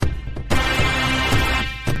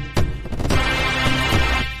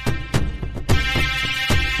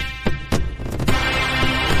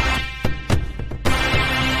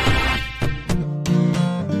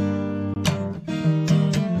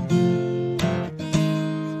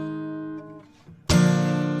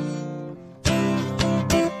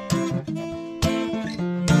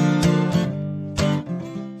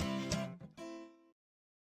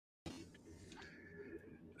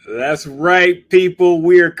That's right, people.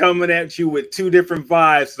 We are coming at you with two different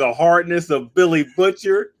vibes: the hardness of Billy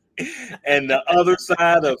Butcher and the other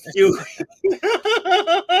side of Fury.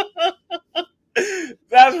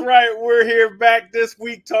 That's right. We're here back this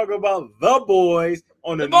week talking about The Boys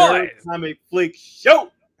on the The Nerd boys. Comic Flick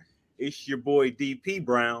Show. It's your boy DP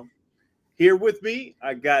Brown. Here with me,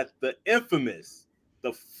 I got the infamous,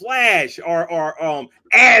 the Flash, our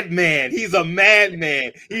ad man. He's a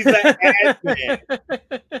madman. He's an ad man.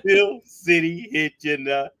 Bill City hitching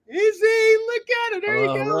up. Is he? Look at it. There you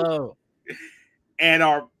Hello, go. hello. And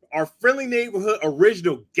our friendly neighborhood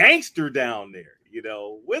original gangster down there,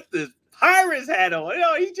 with the pirate's hat on.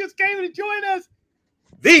 He just came to join us.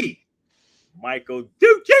 The Michael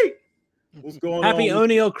Ducci. What's going Happy on?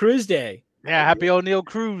 O'Neill Cruise Day. Yeah, happy O'Neill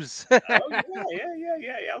Cruise. Oh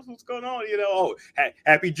yeah. That's what's going on.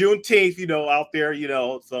 Happy Juneteenth. Out there.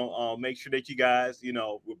 So make sure that you guys,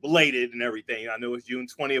 we're belated and everything. I know it's June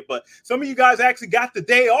 20th, but some of you guys actually got the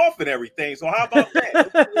day off and everything. So how about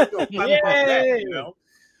that? Yay!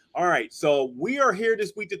 All right. So we are here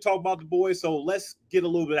this week to talk about The Boys. So let's get a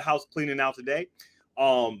little bit of house cleaning out today.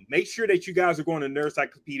 Make sure that you guys are going to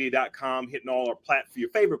nerdcyclopedia.com, hitting all your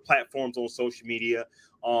favorite platforms on social media.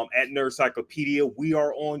 At Nerdcyclopedia, we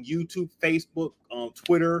are on YouTube, Facebook,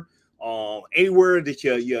 Twitter, anywhere that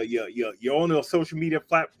you're on a social media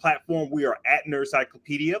platform. We are at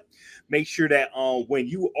Nerdcyclopedia. Make sure that when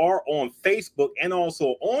you are on Facebook and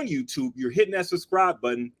also on YouTube, you're hitting that subscribe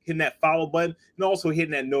button, hitting that follow button, and also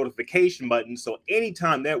hitting that notification button. So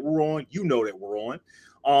anytime that we're on, you know that we're on.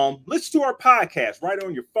 Listen to our podcast right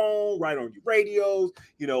on your phone, right on your radios,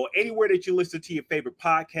 anywhere that you listen to your favorite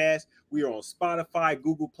podcast. We are on Spotify,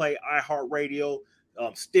 Google Play, iHeartRadio,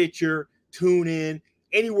 Stitcher, TuneIn,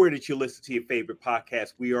 anywhere that you listen to your favorite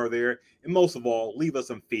podcast. We are there. And most of all, leave us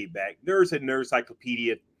some feedback. Nerds at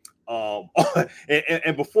Nerdcyclopedia.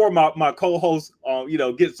 And before my co-host,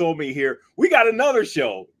 gets on me here, we got another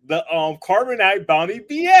show, the Carbonite Bounty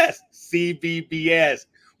BS, CBBS.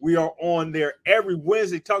 We are on there every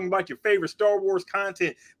Wednesday talking about your favorite Star Wars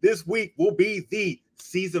content. This week will be the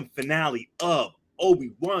season finale of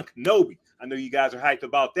Obi-Wan Kenobi. I know you guys are hyped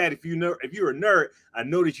about that. If you're a nerd, I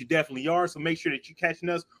know that you definitely are. So make sure that you're catching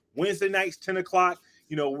us Wednesday nights, 10 o'clock.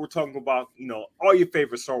 We're talking about, all your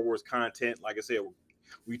favorite Star Wars content. Like I said,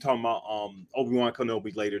 we're talking about Obi-Wan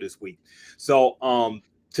Kenobi later this week. So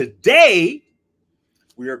today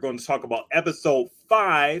we are going to talk about episode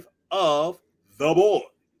 5 of The Boys.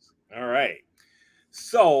 All right.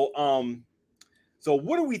 So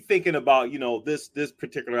what are we thinking about, this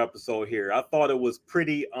particular episode here? I thought it was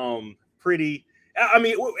pretty I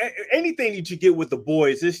mean, anything that you get with The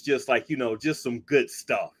Boys, it's just like, just some good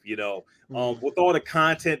stuff, with all the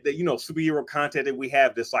content that, superhero content that we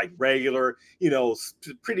have that's like regular,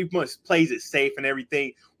 pretty much plays it safe and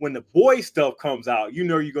everything. When The Boys stuff comes out,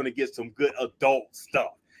 you're going to get some good adult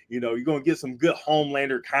stuff. You're going to get some good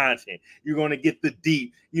Homelander content. You're going to get the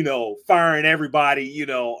deep, firing everybody,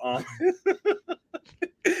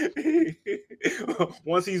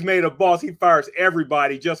 once he's made a boss, he fires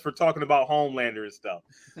everybody just for talking about Homelander and stuff.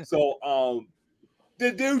 So,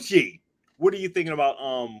 Daducci, what are you thinking about?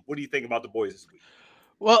 What do you think about The Boys this week?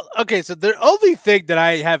 Well, okay, so the only thing that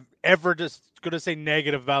I have ever just going to say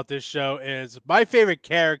negative about this show is my favorite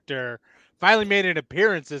character finally made an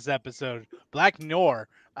appearance this episode, Black Noir.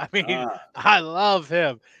 I mean, I love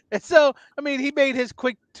him. And so, I mean, he made his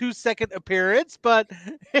quick 2-second appearance, but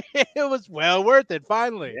it was well worth it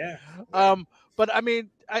finally. Yeah. But I mean,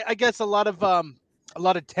 I guess a lot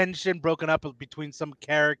of tension broken up between some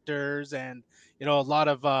characters, and a lot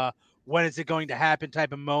of when is it going to happen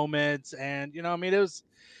type of moments, and I mean, it was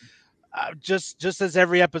just as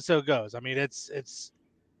every episode goes. I mean,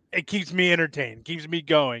 it keeps me entertained, keeps me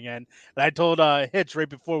going. And I told Hitch right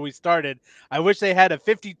before we started, I wish they had a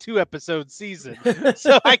 52 episode season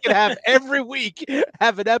so I could have every week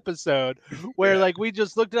have an episode where like we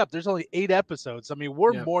just looked it up. There's only 8 episodes. I mean,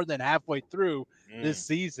 we're more than halfway through this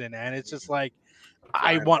season, and it's just like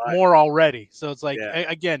I want more already. So it's like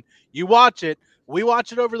again, you watch it, we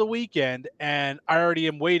watch it over the weekend, and I already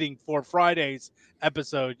am waiting for Friday's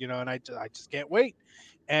episode, and I just can't wait.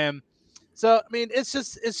 And so, I mean, it's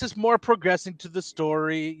just more progressing to the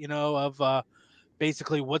story, of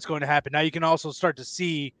basically what's going to happen. Now you can also start to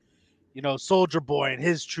see, Soldier Boy and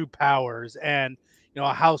his true powers, and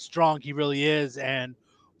how strong he really is, and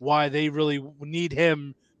why they really need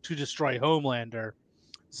him to destroy Homelander.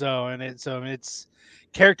 So, it's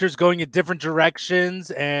characters going in different directions,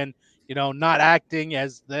 and not acting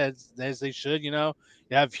as they should. You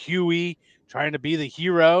have Huey trying to be the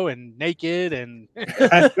hero and naked and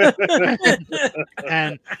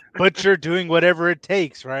and Butcher doing whatever it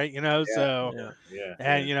takes, right? So Yeah.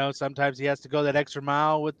 and sometimes he has to go that extra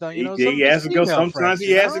mile with some He of his has to go. female Sometimes friends,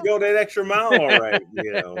 he has to go that extra mile. All right,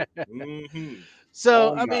 Mhm. So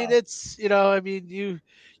Oh, I mean, my. it's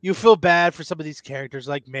you feel bad for some of these characters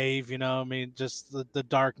like Maeve, I mean, just the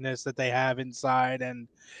darkness that they have inside, and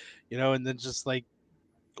and then just like,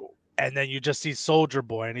 and then you just see Soldier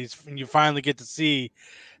Boy, and you finally get to see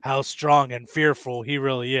how strong and fearful he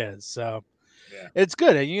really is. So Yeah. it's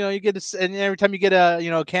good, and you get and every time you get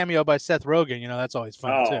a cameo by Seth Rogen, that's always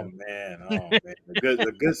fun Oh too. man,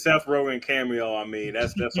 the good Seth Rogen cameo. I mean,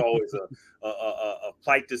 that's always a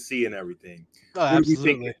plight to see and everything. Oh, What are we thinking?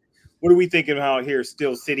 absolutely. What are we thinking about here?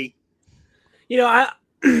 Still City.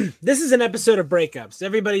 This is an episode of breakups.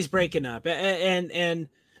 Everybody's breaking up, and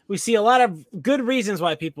we see a lot of good reasons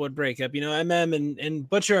why people would break up. MM and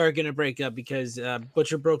Butcher are going to break up because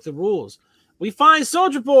Butcher broke the rules. We find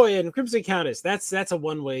Soldier Boy and Crimson Countess. That's a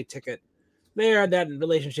one-way ticket. That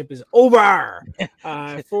relationship is over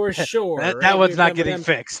for sure. that one's not getting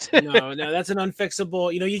fixed. no, that's an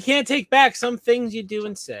unfixable. You can't take back some things you do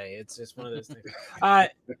and say. It's just one of those things.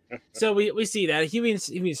 So we see that he and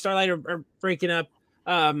Starlight are breaking up.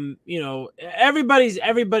 Everybody's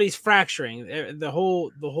fracturing. The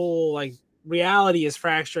whole like reality is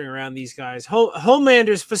fracturing around these guys.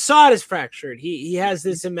 Homelander's facade is fractured. He has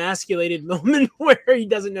this emasculated moment where he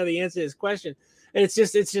doesn't know the answer to his question. And it's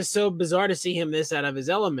just so bizarre to see him this out of his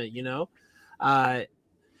element,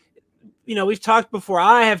 we've talked before.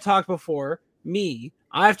 I have talked before.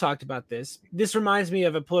 I've talked about this. This reminds me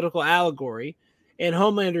of a political allegory, and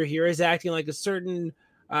Homelander here is acting like a certain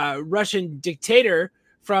Russian dictator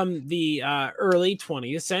from the early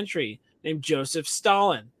 20th century named Joseph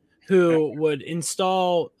Stalin, who would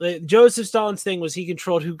install. Joseph Stalin's thing was he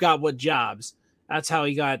controlled who got what jobs. That's how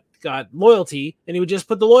he got loyalty, and he would just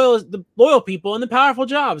put the loyal people in the powerful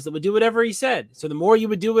jobs that would do whatever he said. So the more you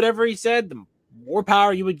would do whatever he said, the more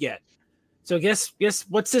power you would get. So guess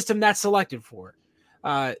what system that's selected for?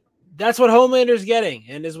 That's what Homelander's getting.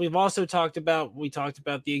 And as we've also talked about,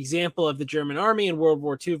 the example of the German army in World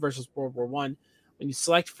War II versus World War I. When you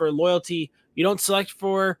select for loyalty, you don't select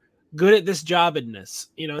for good at this jobbedness.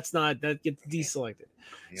 It's not that gets deselected.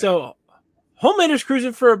 Yeah. So Homelander's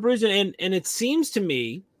cruising for a bruise, and it seems to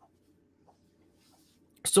me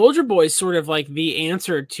Soldier Boy is sort of like the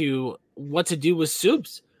answer to what to do with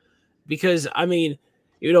Soups, because I mean,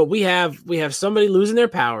 we have somebody losing their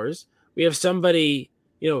powers, we have somebody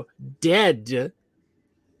dead.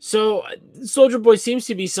 So Soldier Boy seems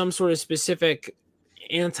to be some sort of specific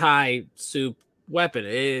anti-Soup weapon.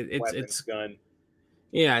 It's gun.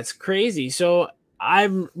 Yeah, it's crazy. So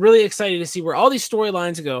I'm really excited to see where all these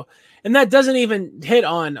storylines go. And that doesn't even hit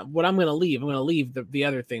on what I'm going to leave. I'm going to leave the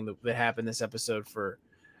other thing that happened this episode for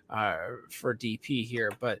DP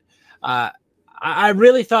here. But I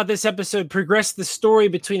really thought this episode progressed the story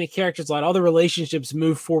between the characters a lot. All the relationships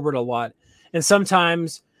move forward a lot. And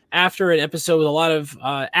sometimes after an episode with a lot of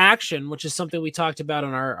action, which is something we talked about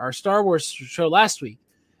on our Star Wars show last week,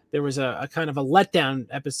 there was a kind of a letdown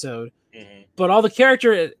episode. Mm-hmm. But all the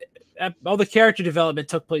character development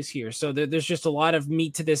took place here. So there's just a lot of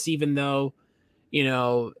meat to this, even though,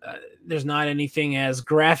 there's not anything as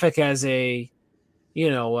graphic as the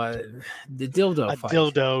dildo fight.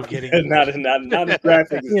 Dildo getting not as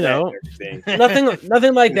graphic as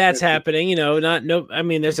nothing like that's happening. I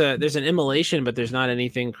mean, there's an immolation, but there's not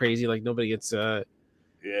anything crazy. Like nobody gets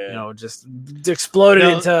just exploded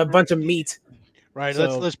into a bunch of meat. Right,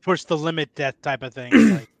 so, let's push the limit death type of thing.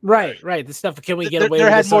 Like, right. The stuff. Can we get away? There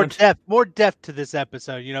with had more depth to this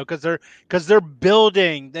episode, because they're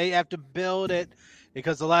building. They have to build it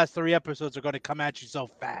because the last 3 episodes are going to come at you so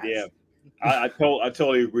fast. Yeah, I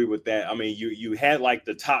totally agree with that. I mean, you had like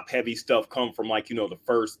the top heavy stuff come from like the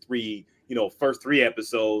first 3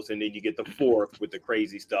 episodes, and then you get the 4th with the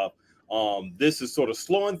crazy stuff. This is sort of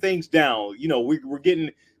slowing things down. We're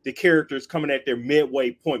getting the characters coming at their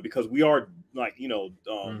midway point, because we are like, the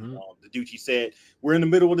Ducci said, we're in the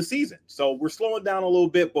middle of the season. So we're slowing down a little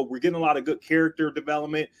bit, but we're getting a lot of good character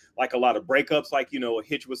development, like a lot of breakups, like,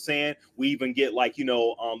 Hitch was saying. We even get like,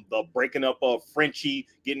 the breaking up of Frenchie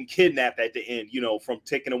getting kidnapped at the end, from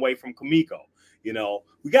taken away from Kimiko.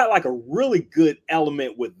 We got like a really good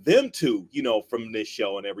element with them two, from this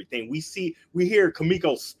show and everything. We hear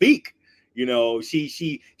Kimiko speak.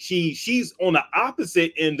 She's on the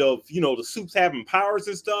opposite end of the Soups having powers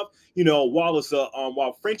and stuff.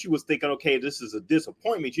 While Frenchie was thinking, okay, this is a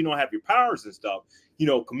disappointment, you don't have your powers and stuff.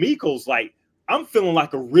 Kimiko's like, I'm feeling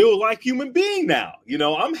like a real life human being now.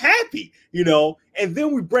 I'm happy, and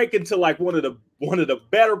then we break into like one of the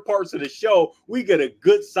better parts of the show. We get a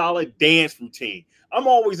good solid dance routine. I'm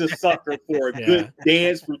always a sucker for a good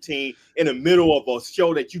dance routine in the middle of a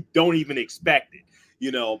show that you don't even expect it.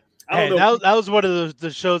 I don't know. That was one of the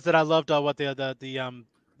shows that I loved. What the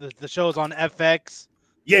shows on FX.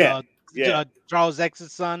 Yeah. Charles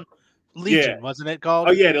X's son, Legion, wasn't it called?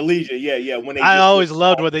 Oh yeah, the Legion. Yeah. When I always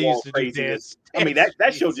loved when they used to do dance. I mean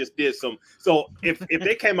that show just did some. So if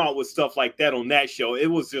they came out with stuff like that on that show, it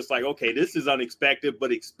was just like, okay, this is unexpected,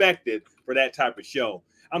 but expected for that type of show.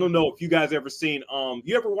 I don't know if you guys ever seen.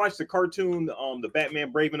 You ever watched the cartoon, the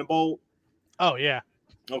Batman Brave and the Bold? Oh yeah.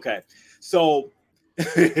 Okay, so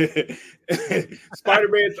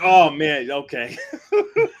Spider-Man. Oh man, okay.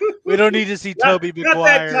 We don't need to see Tobey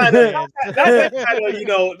Maguire. Not that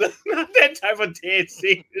type of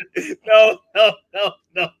dancing. No.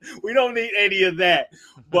 We don't need any of that.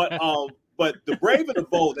 But the Brave and the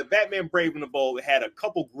Bold, the Batman Brave and the Bold, had a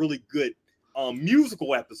couple really good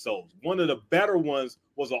musical episodes. One of the better ones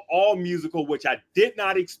was an all musical, which I did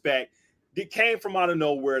not expect. It came from out of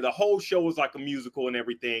nowhere. The whole show was like a musical and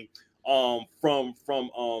everything. I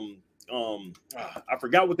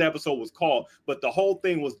forgot what the episode was called, but the whole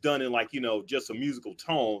thing was done in like, just a musical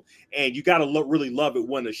tone. And you got to really love it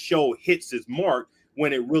when a show hits its mark,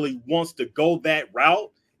 when it really wants to go that route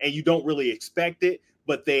and you don't really expect it,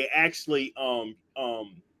 but they actually,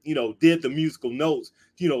 did the musical notes,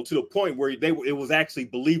 to the point where it was actually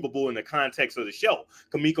believable in the context of the show.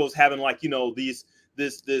 Kamiko's having like,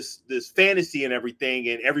 this fantasy and everything,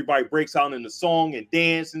 and everybody breaks out in the song and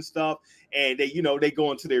dance and stuff, and they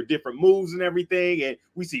go into their different moves and everything, and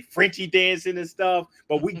we see Frenchie dancing and stuff,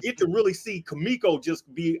 but we get to really see Kamiko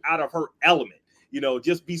just be out of her element,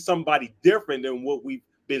 just be somebody different than what we've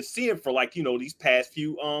been seeing for like these past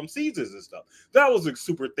few seasons and stuff. That was a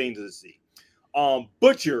super thing to see.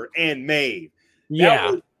 Butcher and Maeve.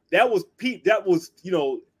 That was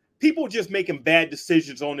people just making bad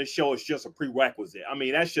decisions on this show is just a prerequisite. I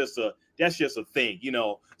mean, that's just a thing,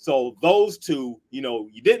 So those two,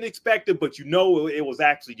 you didn't expect it, but it was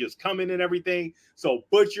actually just coming and everything. So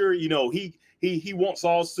Butcher, he wants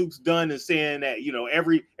all suits done and saying that,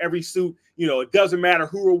 every suit, it doesn't matter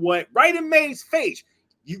who or what. Right in Maeve's face,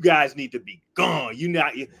 you guys need to be gone.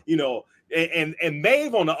 And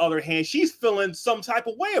Maeve, on the other hand, she's feeling some type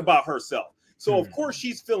of way about herself. So of course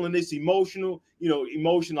she's feeling this emotion like, she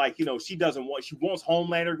wants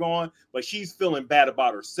Homelander gone, but she's feeling bad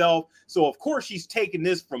about herself. So of course she's taking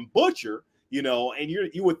this from Butcher, and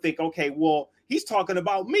you would think, okay, well, he's talking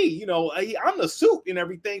about me, I'm the suit and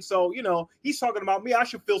everything. So, he's talking about me. I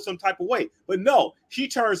should feel some type of way. But no, she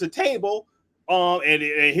turns the table. And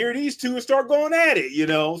here these two start going at it,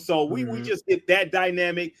 So we just get that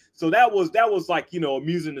dynamic. So that was like,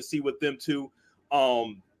 amusing to see with them two.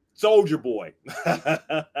 Soldier Boy.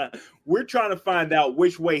 We're trying to find out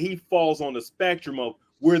which way he falls on the spectrum of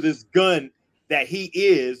where this gun that he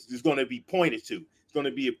is going to be pointed to. It's going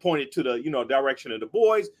to be pointed to the, direction of the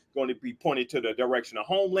boys, going to be pointed to the direction of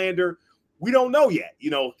Homelander. We don't know yet.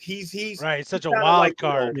 He's right. It's such a wild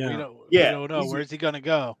card. We don't know. Where's he going to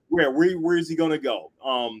go? Where is he going to go?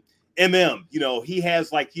 He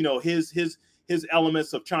has like, his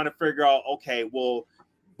elements of trying to figure out, okay, well,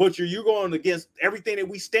 Butcher, you're going against everything that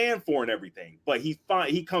we stand for and everything. But he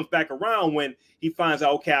comes back around when he finds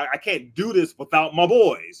out, okay, I can't do this without my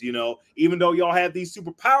boys, even though y'all have these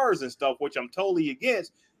superpowers and stuff, which I'm totally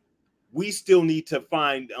against. We still need to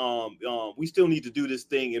find, we still need to do this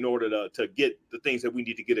thing in order to get the things that we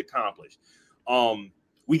need to get accomplished.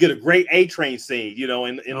 We get a great A-Train scene, in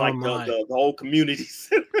like the whole community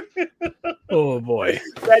center. Oh boy,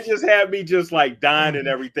 that just had me just like dying and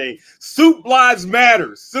everything. Soup lives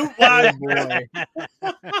matter. Soup lives matter.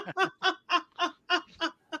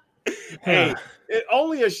 Hey,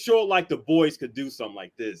 only a show like The Boys could do something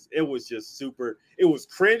like this. It was just super. It was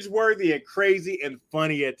cringeworthy and crazy and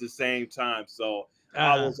funny at the same time. So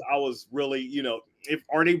I was really, if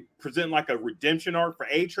are they presenting like a redemption arc for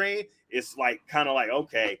A-Train? It's like kind of like,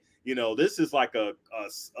 okay, this is like a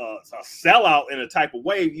sellout in a type of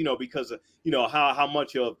way, because of how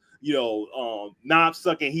much of knob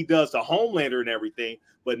sucking he does to Homelander and everything.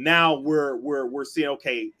 But now we're seeing,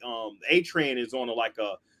 okay, A-Train is on a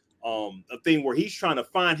thing where he's trying to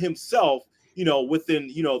find himself, within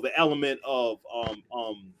the element of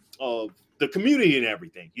the community and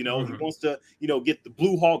everything. He wants to get the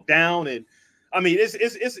Blue Hawk down. And I mean,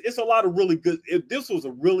 it's a lot of really good. This was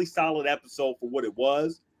a really solid episode for what it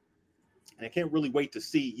was, and I can't really wait to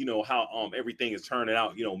see how everything is turning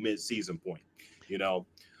out. Mid-season point. What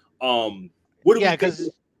do we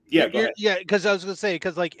think? Yeah, go ahead. Yeah, because I was gonna say,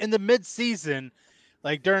 because like in the mid-season,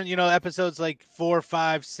 like during episodes like 4,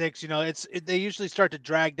 5, 6, they usually start to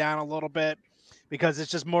drag down a little bit because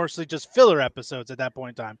it's just mostly just filler episodes at that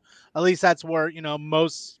point in time. At least that's where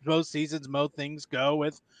most seasons, most things go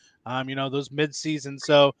with, those mid-seasons.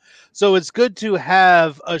 So it's good to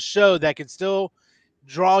have a show that can still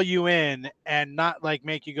draw you in and not like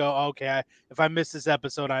make you go, okay, if I miss this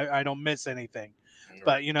episode, I don't miss anything.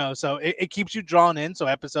 But so it keeps you drawn in. So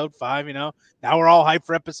episode 5, now we're all hyped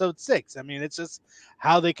for episode 6. I mean, it's just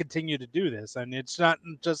how they continue to do this, and it's not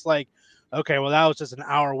just like, okay, well, that was just an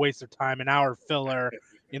hour waste of time, an hour filler,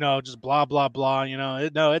 just blah blah blah.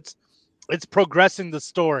 No, it's progressing the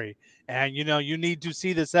story, and you need to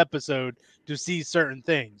see this episode to see certain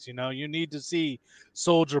things. You need to see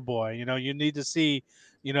Soldier Boy. You need to see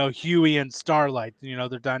Huey and Starlight. Their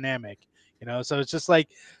dynamic. So it's just like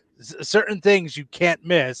certain things you can't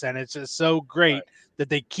miss, and it's just so great that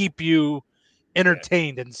they keep you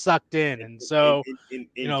entertained and sucked in, and so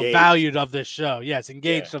valued of this show. Yes,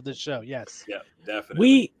 engaged of this show. Yes. Yeah,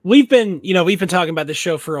 definitely. We've been talking about this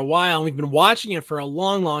show for a while, and we've been watching it for a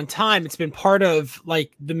long time. It's been part of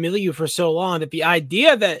like the milieu for so long that the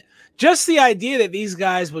idea that these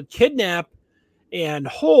guys would kidnap and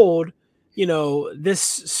hold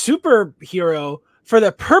this superhero for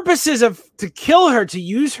the purposes of to kill her, to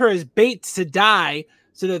use her as bait to die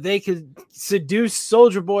so that they could seduce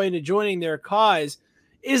Soldier Boy into joining their cause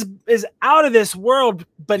is out of this world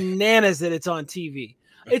bananas that it's on TV.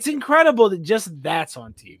 It's incredible that just that's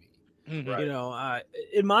on TV. Right.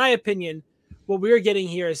 In my opinion, what we're getting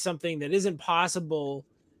here is something that isn't possible,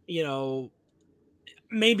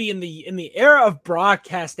 maybe in the era of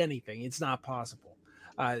broadcast anything, it's not possible.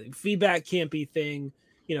 Feedback can't be thing.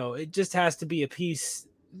 It just has to be a piece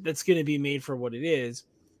that's going to be made for what it is.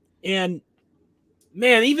 And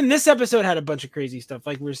man, even this episode had a bunch of crazy stuff.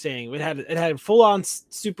 Like we were saying, it had a full on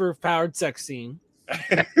super powered sex scene,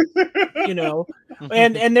 and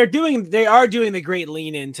they are doing the great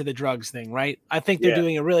lean into the drugs thing, right? I think they're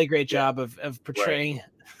doing a really great job of portraying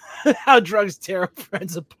how drugs tear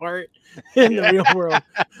friends apart in the real world.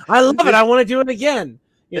 I love it. I want to do it again.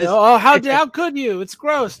 How could you? It's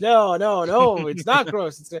gross. No, it's not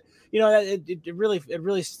gross. It's it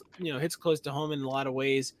really hits close to home in a lot of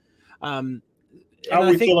ways. How are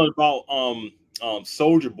we feeling about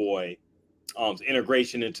Soldier Boy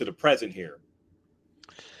integration into the present here?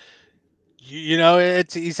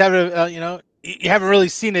 He's having you haven't really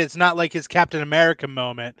seen it. It's not like his Captain America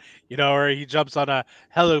moment, where he jumps on a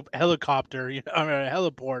helicopter, or a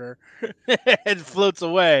heliporter and floats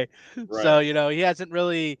away. Right. So he hasn't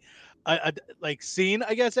really seen,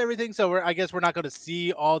 I guess, everything. So I guess we're not going to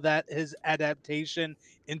see all that, his adaptation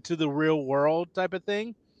into the real world type of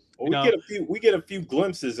thing. Well, we get a few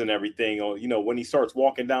glimpses and everything. When he starts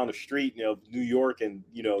walking down the street, New York, and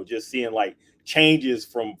just seeing like changes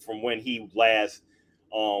from when he last.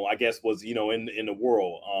 I guess was in the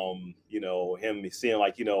world. Him seeing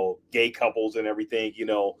like gay couples and everything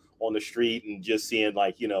on the street, and just seeing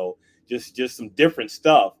like just some different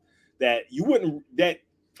stuff that you wouldn't.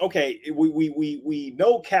 We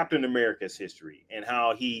know Captain America's history and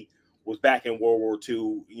how he was back in World War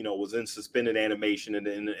II. Was in suspended animation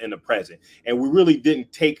in the present, and we really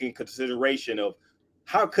didn't take in consideration of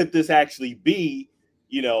how could this actually be.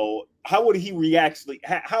 How would he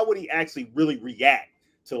how would he actually really react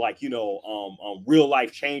to real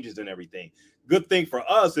life changes and everything? Good thing for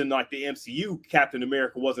us in like the MCU, Captain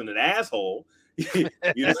America wasn't an asshole. He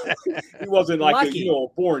wasn't like a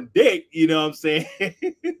born dick, you know what I'm saying?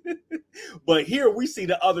 But here we see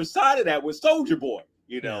the other side of that with Soldier Boy.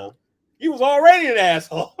 He was already an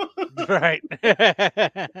asshole. Right.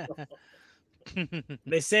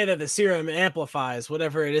 They say that the serum amplifies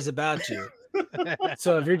whatever it is about you.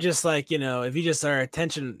 So if you're just like, if you just are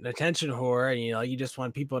attention whore, and you just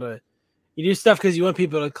want people to, you do stuff because you want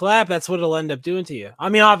people to clap, that's what it'll end up doing to you. I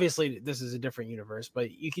mean, obviously this is a different universe,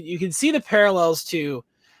 but you can see the parallels to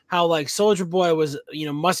how like Soldier Boy was,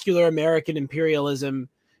 muscular American imperialism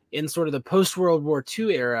in sort of the post World War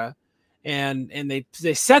II era, and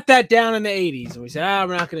they set that down in the 80s, and we said,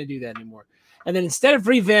 we're not going to do that anymore. And then instead of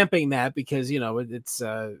revamping that because it's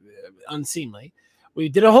unseemly, we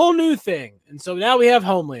did a whole new thing. And so now we have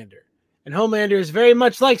Homelander. And Homelander is very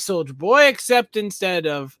much like Soldier Boy, except instead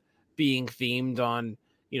of being themed on,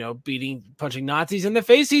 punching Nazis in the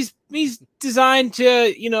face, he's designed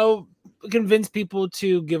to, convince people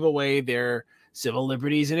to give away their civil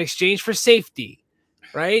liberties in exchange for safety,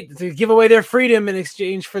 right? To give away their freedom in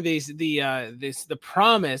exchange for the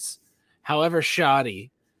promise, however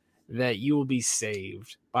shoddy, that you will be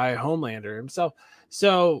saved by Homelander himself.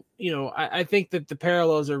 So, I think that the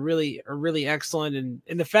parallels are really excellent,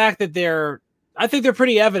 and the fact that I think they're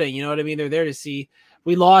pretty evident. You know what I mean? They're there to see.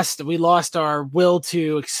 We lost our will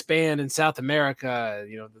to expand in South America.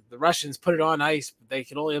 The Russians put it on ice. They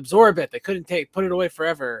could only absorb it. They couldn't put it away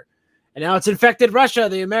forever. And now it's infected Russia.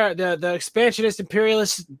 The expansionist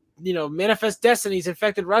imperialist, manifest destinies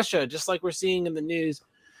infected Russia, just like we're seeing in the news.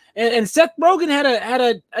 And Seth Rogen had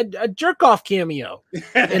a jerk off cameo in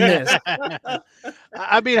this.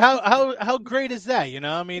 I mean, how great is that?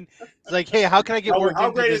 I mean, it's like, hey, how can I get work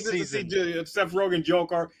into this season? To see Seth Rogen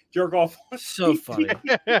jerk off? So funny.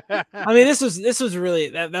 I mean, this was really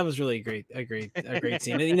that was really a great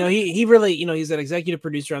scene. And he really, he's an executive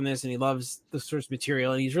producer on this, and he loves the source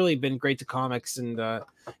material, and he's really been great to comics, and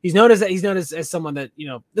he's known as someone that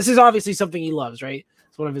this is obviously something he loves, right?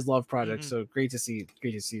 It's one of his love projects, so great to see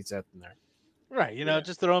Seth in there. Right,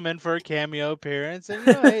 just throw him in for a cameo appearance, and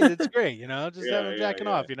hey, it's great, just have him jacking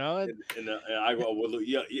off, you got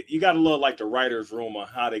to love like the writers' room on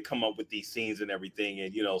how they come up with these scenes and everything,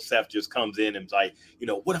 and Seth just comes in and is like,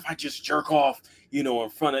 what if I just jerk off, in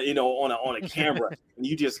front of on a camera, and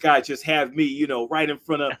you guys just have me, right in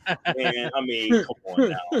front of, and I mean, come on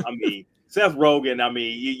now, I mean. Seth Rogen, I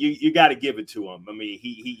mean, you got to give it to him. I mean,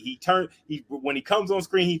 when he comes on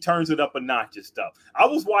screen, he turns it up a notch and stuff. I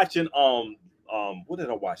was watching what did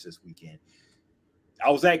I watch this weekend?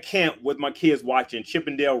 I was at camp with my kids watching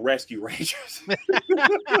Chippendale Rescue Rangers,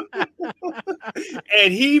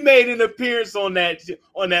 and he made an appearance on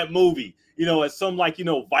that movie. As some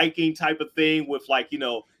Viking type of thing with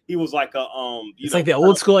he was like a It's like the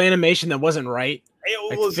old school animation that wasn't right.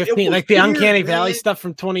 It was the weird, Uncanny Valley stuff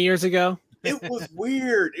from 20 years ago. It was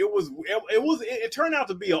weird. It turned out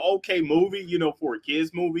to be an okay movie, for a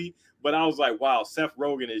kids movie. But I was like, wow, Seth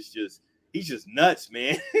Rogen he's just nuts,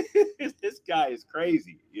 man. This guy is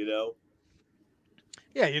crazy,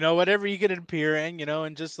 Yeah, whatever he can appear in,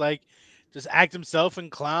 and just act himself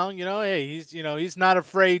and clown, hey, he's not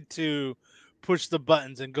afraid to push the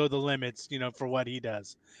buttons and go the limits, for what he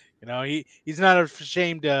does. He's not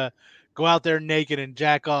ashamed to go out there naked and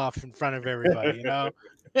jack off in front of everybody,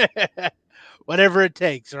 whatever it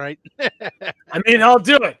takes, right? I mean, I'll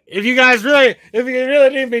do it if you really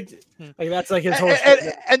need me to. That's like his whole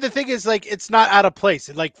and the thing is, it's not out of place.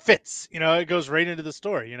 It fits, it goes right into the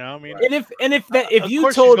story, I mean, if you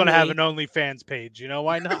course told she's gonna me, have an OnlyFans page,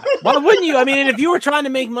 why not? Why wouldn't you? I mean, and if you were trying to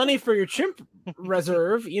make money for your chimp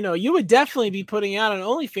reserve, you would definitely be putting out an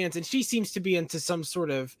OnlyFans, and she seems to be into some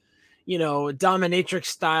sort of dominatrix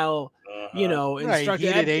style, instructor,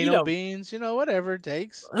 heated anal beans, whatever it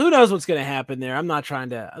takes. Who knows what's going to happen there? I'm not trying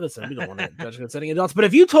to listen. We don't want to judge consenting adults, but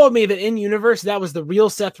if you told me that in universe that was the real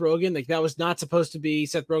Seth Rogen, like that was not supposed to be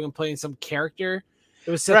Seth Rogen playing some character,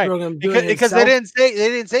 it was Seth Rogen doing because they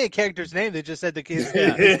didn't say a character's name. They just said the kid's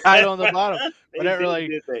title on the bottom. Whatever, I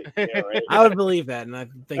would believe that, and I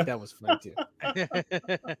think that was funny too.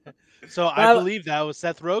 So I believe that was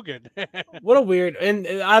Seth Rogen. What a weird, and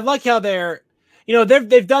I like how they've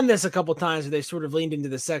done this a couple times where they sort of leaned into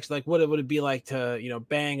the sex, like what would it be like to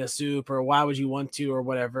bang a soup, or why would you want to, or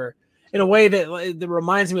whatever, in a way that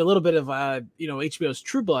reminds me a little bit of HBO's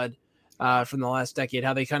True Blood from the last decade,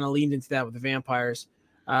 how they kind of leaned into that with the vampires.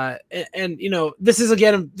 And this is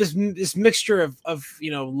again this mixture of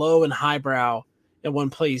low and highbrow in one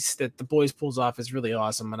place that The Boys pulls off is really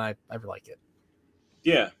awesome, and I like it.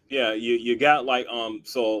 Yeah. You got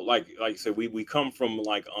so like I said, we come from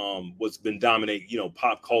what's been dominating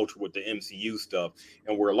pop culture with the MCU stuff,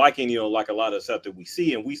 and we're liking like a lot of stuff that we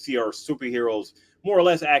see our superheroes more or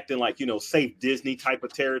less acting like safe Disney type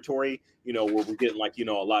of territory, where we're getting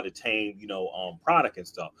a lot of tame product and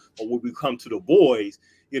stuff. But when we come to The Boys,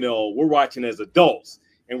 we're watching as adults.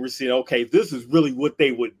 And we're seeing, okay, this is really what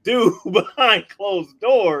they would do behind closed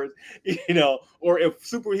doors, or if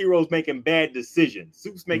superheroes making bad decisions,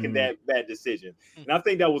 Soup's making that bad decision. And I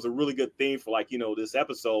think that was a really good thing for this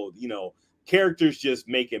episode, characters just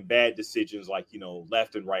making bad decisions,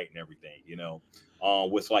 left and right and everything,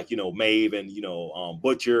 with Maeve and,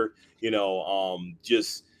 Butcher,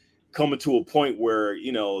 just coming to a point where,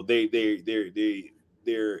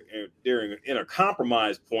 they're in a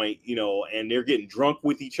compromise point, and they're getting drunk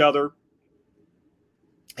with each other.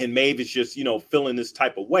 And Maeve is just, feeling this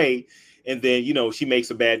type of way. And then, she makes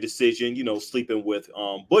a bad decision, sleeping with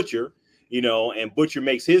Butcher, and Butcher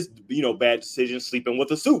makes his, bad decision sleeping with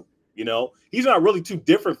a Soup. He's not really too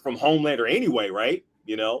different from Homelander anyway, right?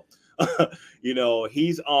 He's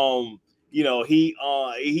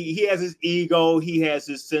he has his ego, he has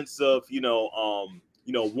his sense of,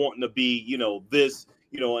 wanting to be, this,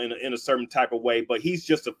 in a certain type of way, but he's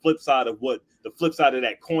just a flip side of what the flip side of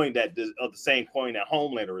that coin of the same coin that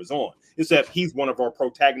Homelander is on. Except he's one of our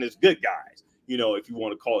protagonist good guys, if you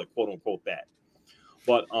want to call it quote unquote that.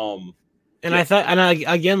 But and I thought, and I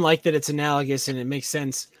again like that it's analogous and it makes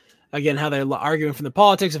sense. Again, how they're arguing from the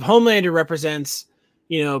politics of Homelander represents,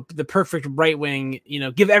 the perfect right wing,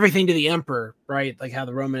 give everything to the emperor, right? Like how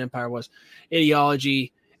the Roman Empire was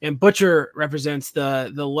ideology. And Butcher represents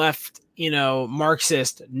the left,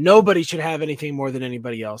 Marxist. Nobody should have anything more than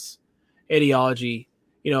anybody else. Ideology,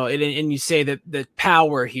 and you say that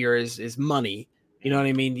power here is money. You know what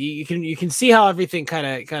I mean? You can see how everything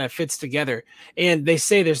kind of fits together. And they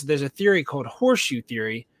say there's a theory called horseshoe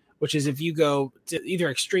theory, which is if you go to either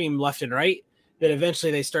extreme left and right, then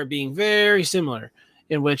eventually they start being very similar,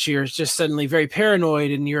 in which you're just suddenly very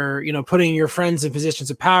paranoid and you're, putting your friends in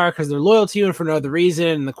positions of power because they're loyal to you and for no other reason.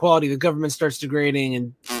 And the quality of the government starts degrading.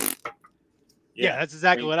 And yeah, that's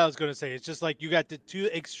exactly what I was going to say. It's just like you got the two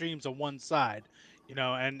extremes on one side,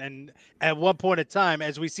 and at one point in time,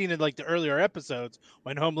 as we've seen in like the earlier episodes,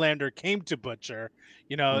 when Homelander came to Butcher,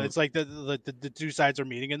 it's like the two sides are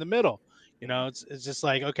meeting in the middle. It's just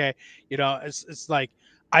like, okay, it's like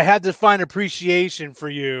I had to find appreciation for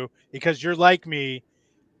you because you're like me.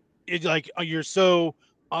 It's like you're so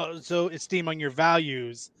esteem on your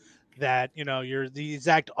values that you're the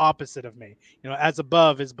exact opposite of me. As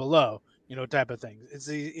above is below. Type of thing. It's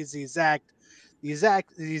the exact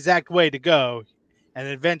way to go, and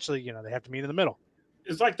eventually, they have to meet in the middle.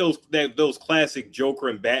 It's like those classic Joker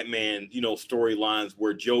and Batman, storylines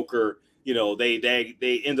where Joker,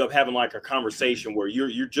 they end up having like a conversation where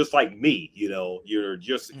you're just like me, you're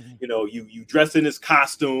just, you dress in this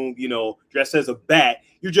costume, dressed as a bat,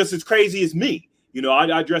 you're just as crazy as me.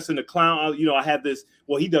 I dress in a clown, I have this,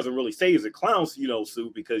 well, he doesn't really say he's a clown,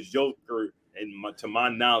 suit because Joker, and to my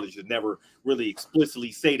knowledge, has never really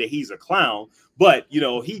explicitly say that he's a clown, but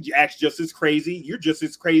he acts just as crazy. You're just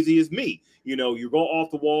as crazy as me. You go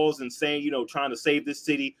off the walls and saying, trying to save this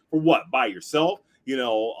city for what? By yourself.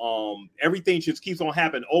 Everything just keeps on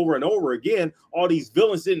happening over and over again. All these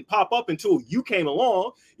villains didn't pop up until you came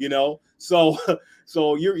along. So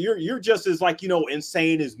you're just as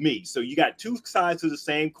insane as me. So you got two sides of the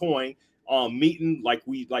same coin. Meeting like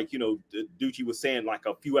Ducci was saying like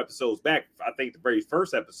a few episodes back, I think the very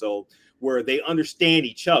first episode, where they understand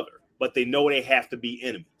each other, but they know they have to be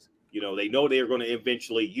enemies. They know they're going to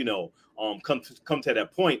eventually, come to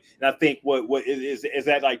that point. And I think what is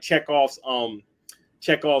that like Chekhov's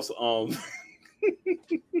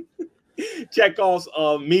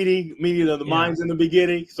meeting of the minds in the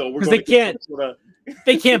beginning. So we're going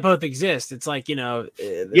they can't both exist. It's like, there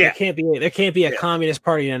can't be a communist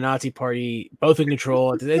party and a Nazi party both in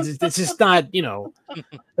control. It's just not,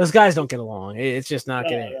 those guys don't get along. It's just not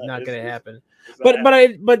gonna happen.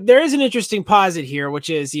 But there is an interesting posit here,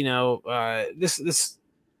 which is, this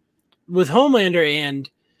with Homelander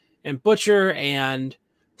and Butcher and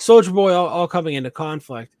Soldier Boy all coming into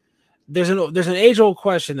conflict. There's an age-old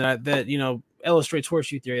question that illustrates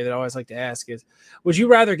horseshoe theory that I always like to ask is, would you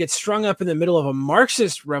rather get strung up in the middle of a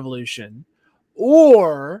Marxist revolution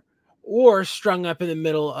or strung up in the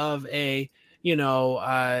middle of an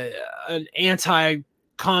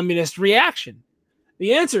anti-communist reaction?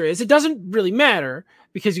 The answer is it doesn't really matter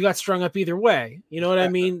because you got strung up either way. You know what I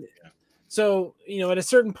mean? So, at a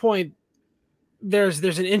certain point, there's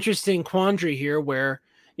an interesting quandary here where,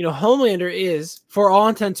 Homelander is, for all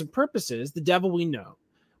intents and purposes, the devil we know.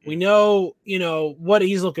 We know, what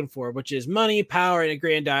he's looking for, which is money, power, and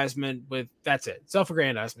aggrandizement. That's it,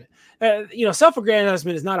 self-aggrandizement.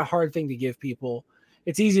 Self-aggrandizement is not a hard thing to give people.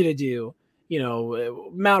 It's easy to do.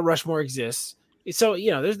 Mount Rushmore exists, so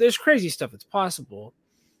there's crazy stuff that's possible,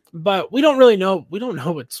 but we don't really know. We don't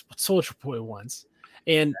know what Soldier Boy wants,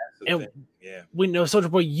 and we know Soldier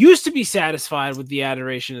Boy used to be satisfied with the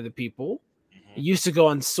adoration of the people. He used to go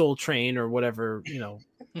on Soul Train or whatever,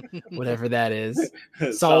 whatever that is.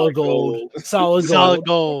 Solid gold. So,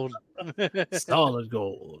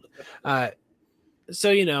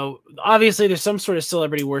 obviously there's some sort of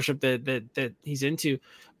celebrity worship that he's into,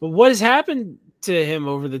 but what has happened to him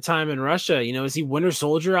over the time in Russia? Is he Winter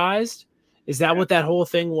Soldierized? Is that what that whole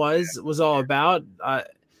thing was all about?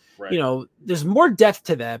 Right. There's more depth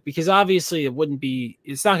to that because obviously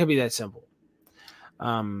it's not going to be that simple.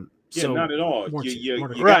 So not at all.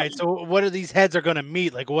 Right. So what are these heads are going to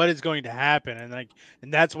meet? Like what is going to happen?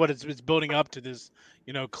 And that's what it's building up to this,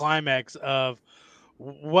 climax of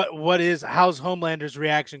how's Homelander's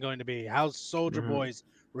reaction going to be? How's Soldier Boy's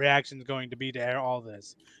reaction going to be to all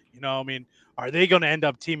this? Are they going to end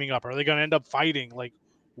up teaming up? Are they going to end up fighting? Like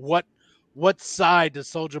what side does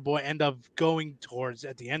Soldier Boy end up going towards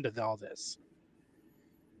at the end of all this?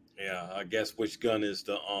 Yeah, I guess which gun is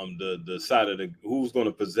the side of the who's going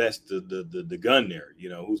to possess the gun there? You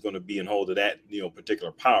know, who's going to be in hold of that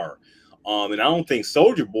particular power? And I don't think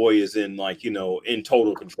Soldier Boy is in like in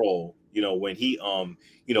total control. When he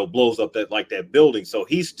blows up that building, so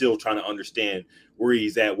he's still trying to understand where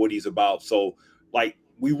he's at, what he's about. So like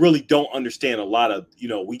we really don't understand a lot of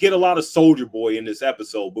we get a lot of Soldier Boy in this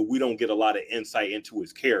episode, but we don't get a lot of insight into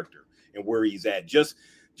his character and where he's at. Just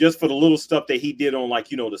for the little stuff that he did on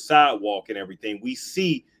the sidewalk and everything, we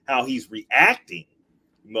see how he's reacting,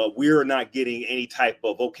 but we're not getting any type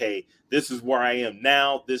of, okay, this is where I am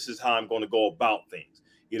now. This is how I'm going to go about things.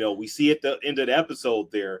 We see at the end of the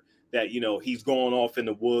episode there that, he's going off in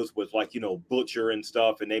the woods with Butcher and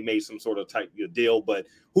stuff, and they made some sort of type of deal, but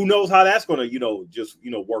who knows how that's going to, just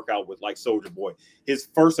work out with Soldier Boy. His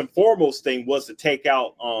first and foremost thing was to take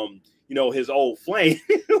out, his old flame,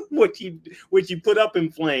 which he put up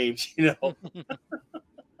in flames,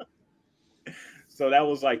 So that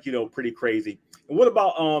was pretty crazy. And what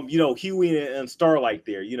about Huey and Starlight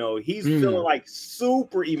there? He's feeling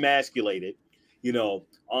super emasculated.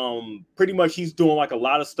 Pretty much he's doing a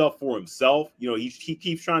lot of stuff for himself. He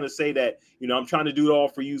keeps trying to say that, I'm trying to do it all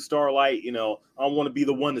for you, Starlight. I want to be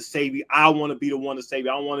the one to save you. I want to be the one to save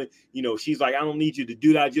you. I want to, she's like, I don't need you to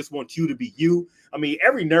do that. I just want you to be you. I mean,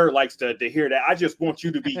 every nerd likes to hear that. I just want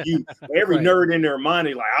you to be you. Every Right. nerd in their mind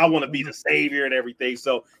is like, I want to be the savior and everything.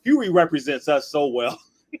 So Huey represents us so well.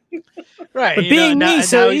 Right. But being me and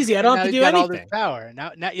so now easy, I don't have to he's do got all this anything. power.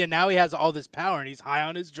 Now he has all this power, and he's high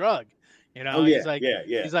on his drug. Oh, yeah, he's like,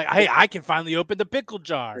 yeah. he's like, hey, I can finally open the pickle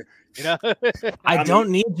jar. I mean- don't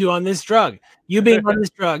need you on this drug. You being on this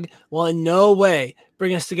drug will in no way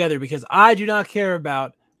bring us together because I do not care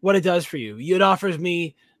about what it does for you. It offers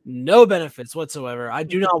me no benefits whatsoever. I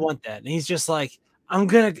do not want that. And he's just like, I'm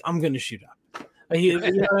gonna shoot up. You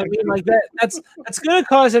know what I mean? Like that's gonna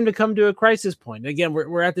cause him to come to a crisis point. Again,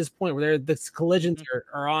 we're at this point where the collisions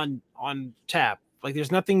are on tap. Like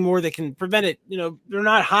there's nothing more that can prevent it. They're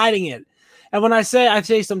not hiding it. And when I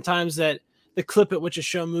say sometimes that the clip at which a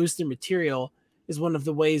show moves through material is one of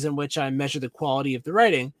the ways in which I measure the quality of the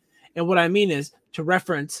writing. And what I mean is to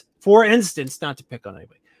reference, for instance, not to pick on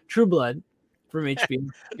anybody, True Blood from HBO.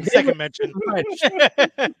 Second mention.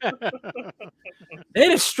 They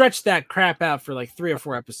just stretched that crap out for 3 or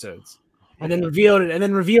 4 episodes and then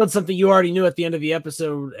revealed something you already knew at the end of the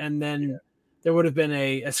episode. And then there would have been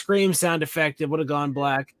a scream sound effect. It would have gone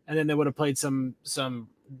black. And then they would have played some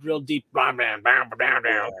real deep bam, bam, bam, bam,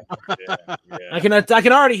 bam. I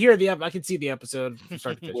can already hear I can see the episode from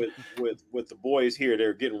start to finish. with the boys here.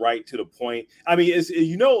 They're getting right to the point. I mean, it's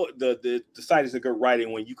the site is a good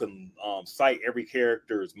writing when you can cite every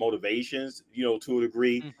character's motivations, to a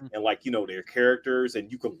degree, and their characters, and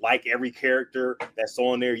you can like every character that's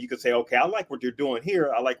on there. You can say, okay, I like what they're doing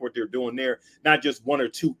here. I like what they're doing there. Not just one or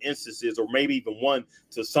two instances, or maybe even one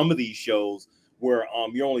to some of these shows where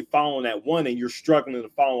you're only following that one and you're struggling to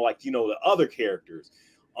follow the other characters.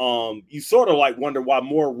 You sort of wonder why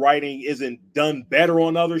more writing isn't done better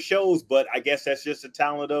on other shows, but I guess that's just the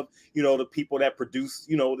talent of the people that produce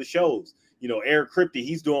the shows. Eric Kripke,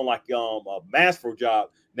 he's doing a masterful job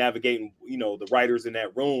navigating the writers in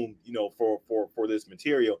that room for this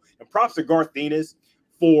material. And props to Garth Ennis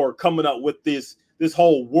for coming up with this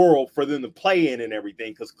whole world for them to play in and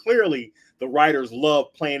everything, because clearly the writers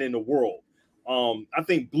love playing in the world. I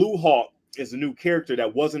think Blue Hawk is a new character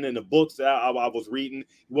that wasn't in the books that I was reading.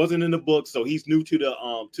 He wasn't in the book, so he's new to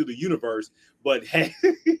the universe. But hey,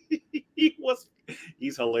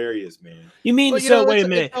 he's hilarious, man. You mean wait a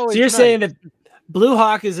minute? So you're saying that Blue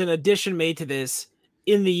Hawk is an addition made to this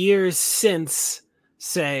in the years since,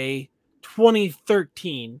 say,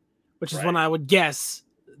 2013, which is when I would guess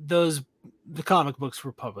the comic books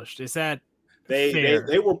were published. Is that fair?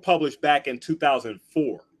 They were published back in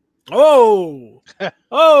 2004. Oh,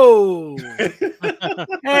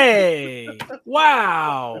 hey,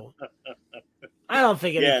 wow. I don't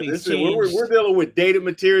think anything's changed. We're dealing with dated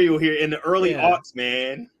material here in the early aughts,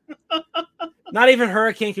 man. Not even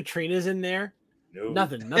Hurricane Katrina's in there. No.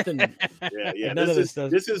 Nothing. Yeah. None of this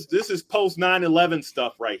stuff. This is post 9/11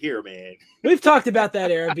 stuff right here, man. We've talked about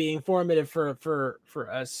that era being formative for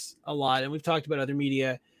us a lot, and we've talked about other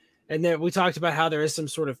media, and then we talked about how there is some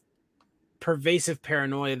sort of pervasive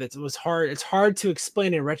paranoia that was hard. It's hard to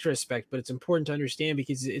explain in retrospect, but it's important to understand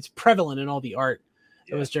because it's prevalent in all the art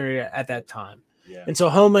that was generated at that time. Yeah. And so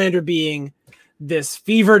Homelander being this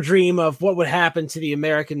fever dream of what would happen to the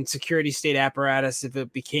American security state apparatus if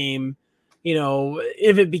it became,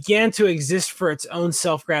 if it began to exist for its own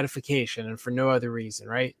self-gratification and for no other reason,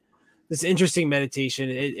 right? this interesting meditation.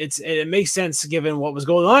 It makes sense given what was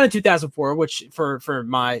going on in 2004, which for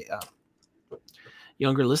my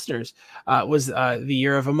younger listeners was the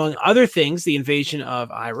year of, among other things, the invasion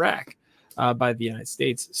of Iraq by the United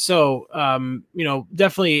States. So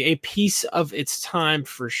definitely a piece of its time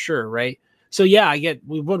for sure, right? So yeah,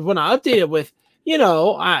 we would want to update it with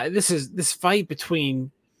this fight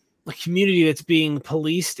between a community that's being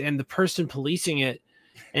policed and the person policing it,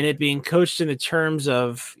 and it being coached in the terms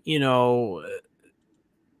of,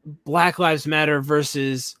 Black Lives Matter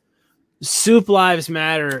versus Soup Lives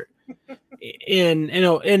Matter in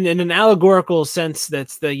an allegorical sense.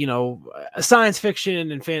 That's a science fiction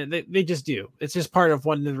and fan. They just do. It's just part of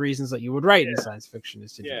one of the reasons that you would write in science fiction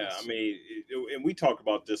is to do this. I mean, and we talk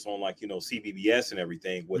about this on CBBS and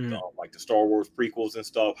everything with like the Star Wars prequels and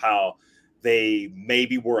stuff, how they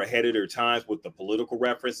maybe were ahead of their times with the political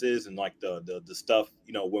references and like the stuff,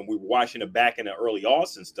 when we were watching it back in the early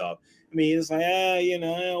aughts and stuff. I mean, it's like,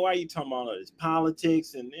 why are you talking about this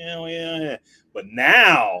politics and but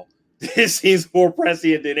now this seems more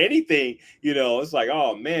prescient than anything. It's like,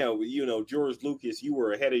 oh man, George Lucas, you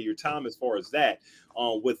were ahead of your time as far as that.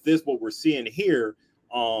 With this, what we're seeing here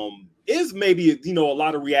is maybe a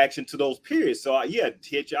lot of reaction to those periods. So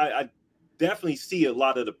Hitch, I definitely see a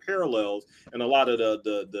lot of the parallels and a lot of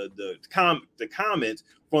the comments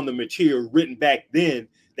from the material written back then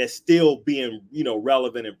that's still being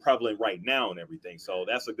relevant and prevalent right now and everything. So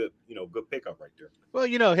that's a good good pickup right there. Well,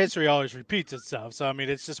 history always repeats itself. So I mean,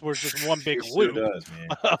 we're just one big loop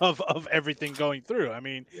of everything going through. I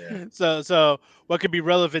mean, so what could be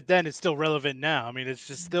relevant then is still relevant now. I mean, it's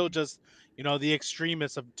just still just the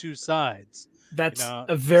extremists of two sides. That's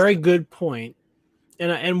a very good point.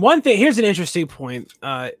 And one thing, here's an interesting point.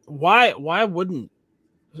 Why wouldn't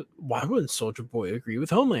Soldier Boy agree with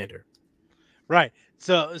Homelander? Right.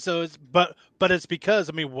 So it's but it's because,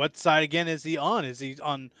 I mean, what side again is he on? Is he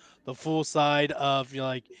on the full side of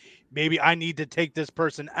maybe I need to take this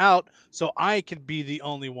person out so I can be the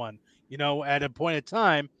only one? At a point in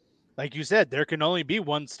time, like you said, there can only be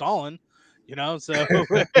one Stalin. So so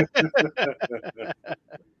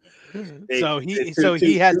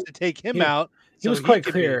he has to take him out. He was quite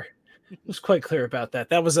clear. He was quite clear about that.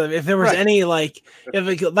 That was if there was any like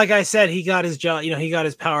I said, he got his job. He got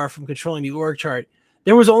his power from controlling the org chart.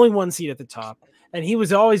 There was only one seat at the top, and he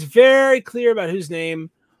was always very clear about whose name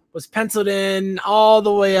was penciled in all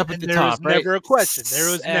the way up at the top. There was never a question. There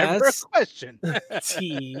was never a question.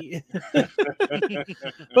 T.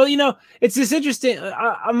 Well, it's this interesting.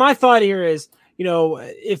 My thought here is,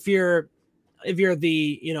 if you're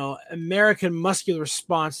the American muscular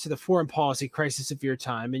response to the foreign policy crisis of your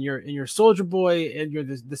time, and you're Soldier Boy, and you're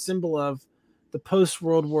the symbol of the post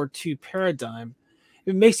World War II paradigm,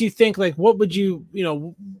 it makes you think like, what would you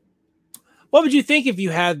think if you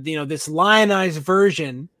had this lionized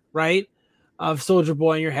version, right, of Soldier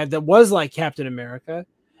Boy in your head that was like Captain America,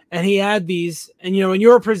 and he had these, and and you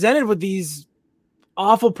were presented with these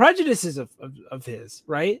awful prejudices of his,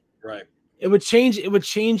 right? Right. It would change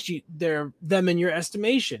them in your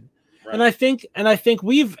estimation. Right. And I think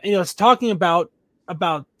we've, it's talking about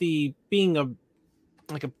the being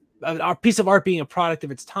a piece of art being a product of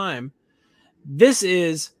its time. This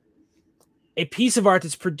is a piece of art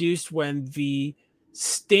that's produced when the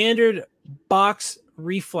standard box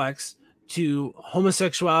reflex to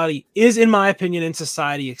homosexuality is, in my opinion, in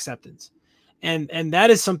society acceptance. And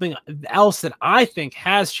that is something else that I think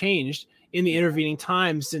has changed in the intervening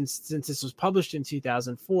time since this was published in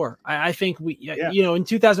 2004. I think in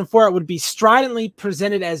 2004, it would be stridently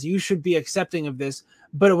presented as you should be accepting of this,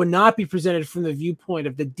 but it would not be presented from the viewpoint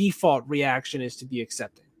of the default reaction is to be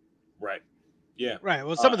accepting. Right. Yeah. Right.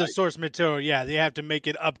 Well, some of the source material, they have to make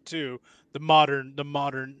it up to the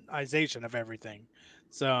modernization of everything.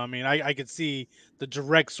 So, I mean, I could see the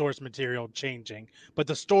direct source material changing, but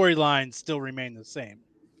the storylines still remain the same.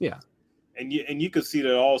 Yeah. And you could see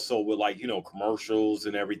that also with commercials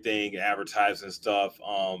and everything, advertising stuff.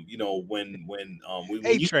 When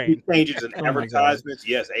you see changes in advertisements,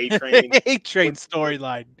 yes, A-Train, A-Train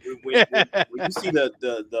storyline. When you see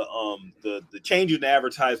the changes in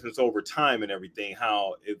advertisements over time and everything,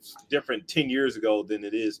 how it's different 10 years ago than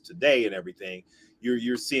it is today and everything.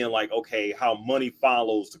 You're seeing how money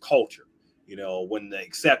follows the culture. When the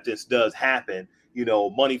acceptance does happen,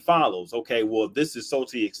 money follows. Okay, well, this is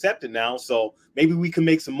socially accepted now, so maybe we can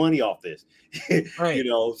make some money off this. Right.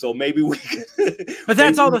 So maybe we can. But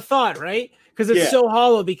that's all the thought, right? Because it's so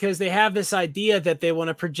hollow, because they have this idea that they want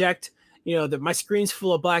to project, that my screen's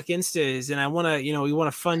full of black instas and I want to, we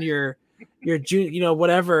want to fund your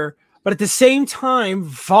whatever. But at the same time,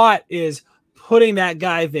 Vought is putting that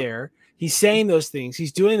guy there. He's saying those things.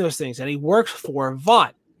 He's doing those things, and he works for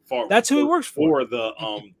Vought. That's who he works for. For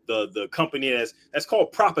the company that's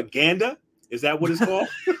called Propaganda. Is that what it's called?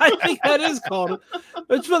 I think that is called.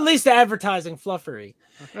 It's at least advertising fluffery,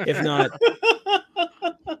 if not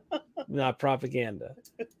propaganda.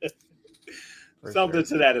 Something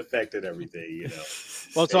to that effect and everything, you know.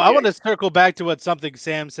 Well, so I want to circle back to what something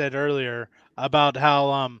Sam said earlier about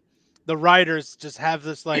how the writers just have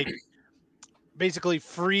this like basically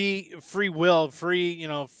free will,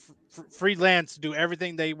 freelance to do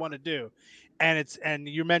everything they want to do, and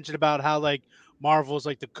you mentioned about how like Marvel's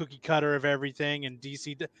like the cookie cutter of everything, and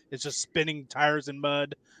DC is just spinning tires in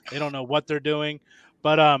mud. They don't know what they're doing,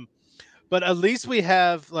 but at least we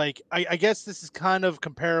have like I guess this is kind of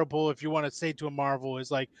comparable if you want to say to a Marvel is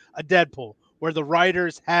like a Deadpool where the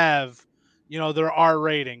writers have their R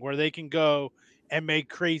rating where they can go and make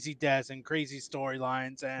crazy deaths and crazy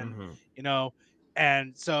storylines and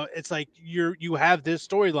and so it's like you have this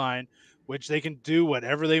storyline which they can do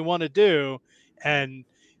whatever they want to do and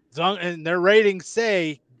their ratings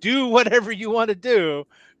say do whatever you want to do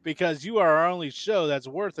because you are our only show that's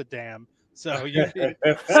worth a damn. So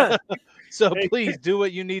so please do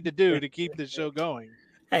what you need to do to keep the show going.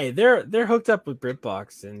 Hey, they're hooked up with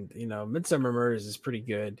BritBox, and Midsummer Murders is pretty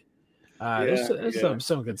good. There's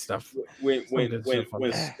some good stuff. When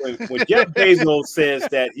Jeff Bezos says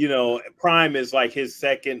that Prime is like his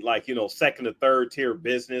second or third tier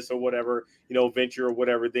business or whatever venture or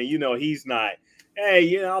whatever, then he's not.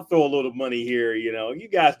 Hey, I'll throw a little money here. You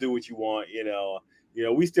guys do what you want.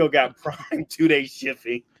 We still got Prime 2-day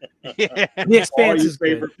shipping. Yeah, the Expanse is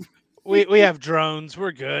good. We have drones.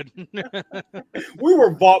 We're good. We were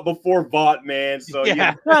bought before Vought, man. So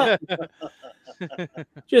yeah.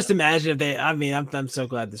 Just imagine if I'm so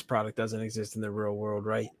glad this product doesn't exist in the real world,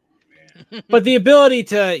 right? But the ability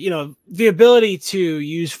to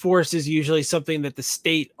use force is usually something that the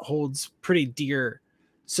state holds pretty dear.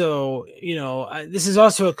 So, this is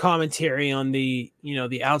also a commentary on the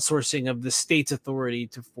outsourcing of the state's authority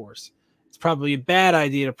to force. It's probably a bad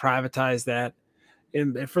idea to privatize that,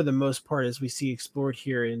 and for the most part, as we see explored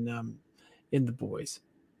here in The Boys.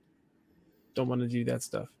 Don't want to do that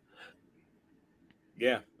stuff.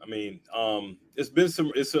 Yeah, I mean, it's been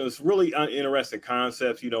it's really interesting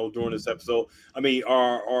concepts, during this episode. I mean,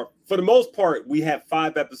 our for the most part, we have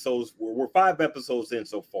 5 episodes. We're 5 episodes in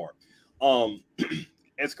so far.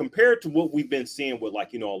 As compared to what we've been seeing with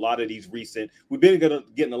a lot of these we've been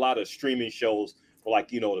getting a lot of streaming shows for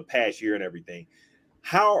the past year and everything.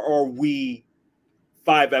 How are we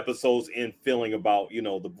 5 episodes in feeling about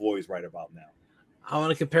The Boys right about now? I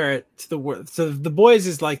want to compare it to The Boys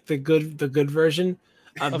is like the good version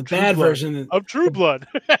of the bad version of True Blood.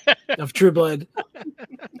 Of True Blood,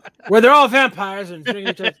 where they're all vampires and drinking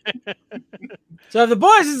each other. So if The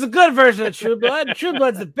Boys is the good version of True Blood, True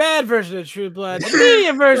Blood's the bad version of True Blood. The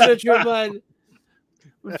medium version of True Blood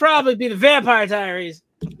would probably be the Vampire Diaries.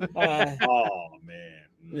 Oh man,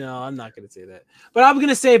 no, I'm not going to say that, but I'm going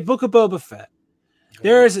to say Book of Boba Fett.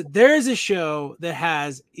 There is a show that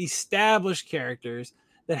has established characters,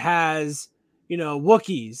 that has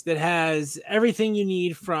Wookiees, that has everything you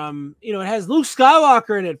need from it has Luke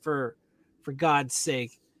Skywalker in it for God's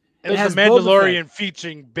sake. It has The Mandalorian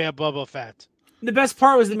featuring Boba Fett. The best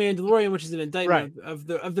part was The Mandalorian, which is an indictment of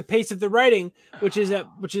the pace of the writing, which is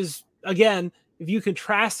again, if you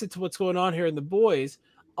contrast it to what's going on here in The Boys,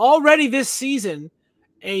 already this season,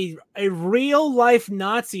 a real life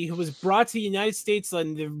Nazi who was brought to the United States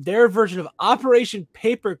on their version of Operation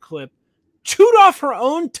Paperclip chewed off her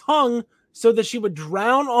own tongue so that she would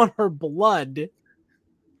drown on her blood.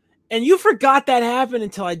 And you forgot that happened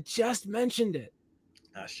until I just mentioned it.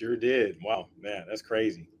 I sure did. Wow, man, that's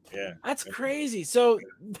crazy. Yeah, that's crazy. So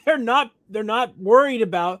they're not worried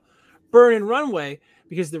about burn and runway,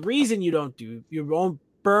 because the reason you won't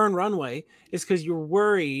burn runway is because you're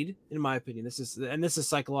worried. In my opinion, this is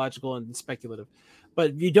psychological and speculative,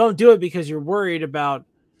 but you don't do it because you're worried about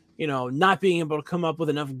not being able to come up with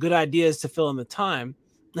enough good ideas to fill in the time.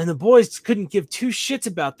 And The Boys couldn't give 2 shits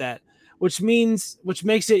about that, which makes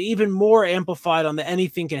it even more amplified on the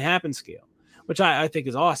anything can happen scale, which I think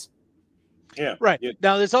is awesome. Yeah. Right. Yeah.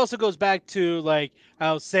 Now, this also goes back to like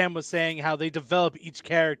how Sam was saying how they develop each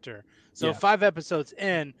character. So 5 episodes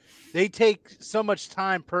in, they take so much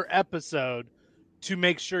time per episode to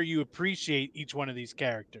make sure you appreciate each one of these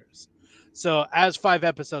characters. So as 5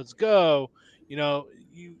 episodes go, you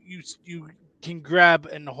can grab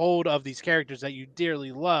and hold of these characters that you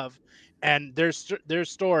dearly love, and their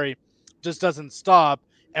story just doesn't stop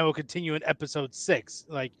and will continue in episode 6.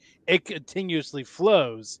 Like, it continuously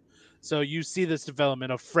flows. So you see this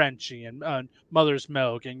development of Frenchie and Mother's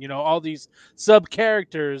Milk, and all these sub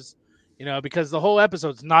characters. Because the whole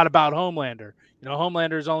episode's not about Homelander.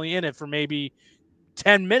 Homelander is only in it for maybe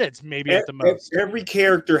 10 minutes, maybe at the most. Every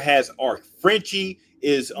character has arc. Frenchie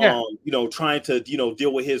is trying to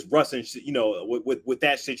deal with his Russian with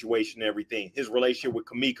that situation and everything. His relationship with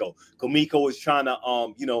Kamiko is trying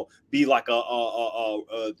to be like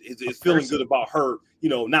is feeling good about her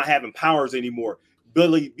not having powers anymore.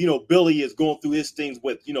 Billy is going through his things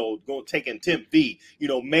with taking Temp V.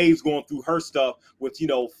 Maeve's going through her stuff with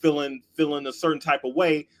feeling a certain type of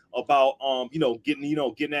way about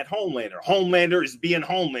getting at Homelander. Homelander is being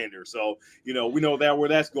Homelander, so we know that where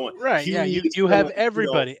that's going. Right? Yeah, you have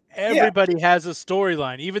everybody. Everybody has a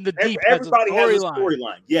storyline. Even the Deep everybody has a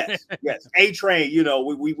storyline. Yes. A Train.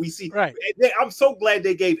 We see. Right. I'm so glad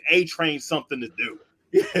they gave A Train something to do.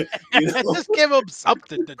 Just give him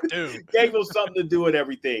something to do. Gave him something to do and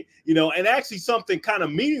everything, and actually something kind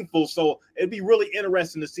of meaningful. So it'd be really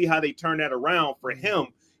interesting to see how they turn that around for him.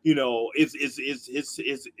 Is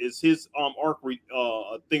his arc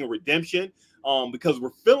thing of redemption? Because we're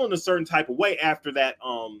feeling a certain type of way after that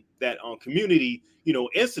community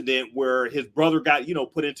incident where his brother got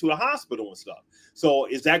put into a hospital and stuff. So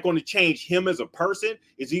is that going to change him as a person?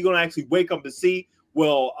 Is he going to actually wake up and see,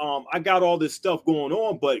 well, I got all this stuff going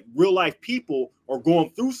on, but real life people are going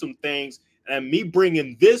through some things, and me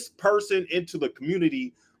bringing this person into the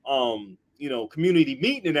community, community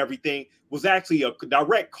meeting and everything was actually a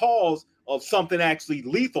direct cause of something actually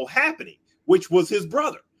lethal happening, which was his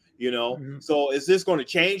brother, Mm-hmm. So is this going to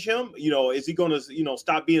change him? Is he going to,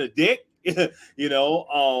 stop being a dick? And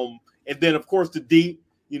then of course the Deep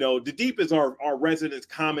is our resident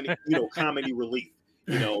comedy, comedy relief,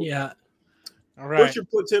 Yeah. All right. Homelander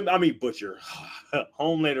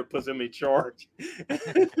puts him in charge.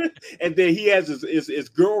 And then he has his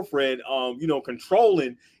girlfriend,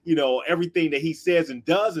 controlling, everything that he says and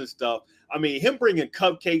does and stuff. I mean, him bringing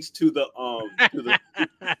cupcakes to the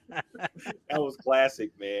that was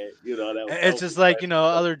classic, man. It's just like,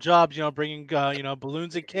 other jobs, bringing,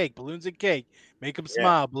 balloons and cake, make them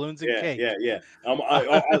smile, balloons and cake. Yeah.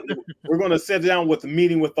 We're going to sit down with a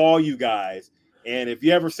meeting with all you guys. And if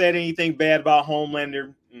you ever said anything bad about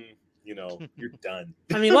Homelander, you're done.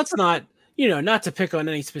 I mean, let's not, not to pick on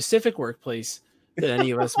any specific workplace that any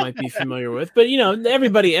of us might be familiar with, but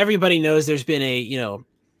everybody knows there's been a,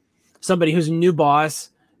 somebody who's a new boss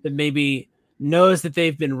that maybe knows that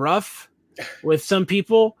they've been rough with some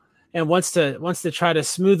people and wants to try to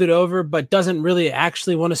smooth it over, but doesn't really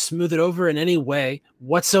actually want to smooth it over in any way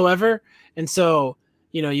whatsoever. And so,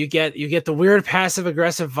 you get the weird passive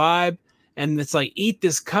aggressive vibe. And it's like, eat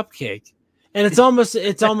this cupcake, and it's almost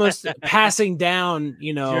passing down.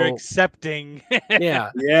 You're accepting.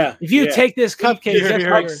 Yeah. If you take this cupcake,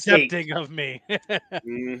 you're accepting of me.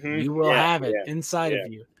 You will have it inside of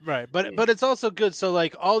you. Right, but it's also good. So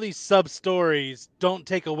like all these sub stories don't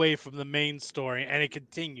take away from the main story, and it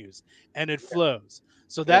continues and it flows.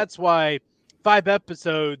 So that's why 5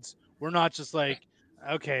 episodes. We're not just like,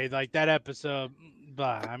 okay, like that episode.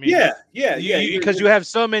 Blah. I mean, because you have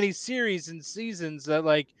so many series and seasons that,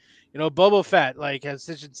 like, Boba Fett, like, as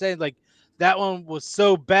Sitchin said, like, that one was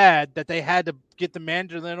so bad that they had to get the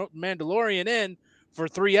Mandalorian in for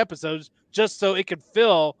 3 episodes just so it could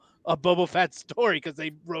fill a Boba Fett story because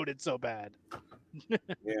they wrote it so bad.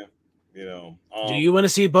 Yeah, do you want to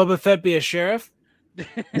see Boba Fett be a sheriff?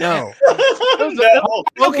 No. No.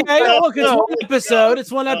 Okay, look, it's one episode.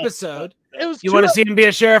 It's one episode. You want to see him be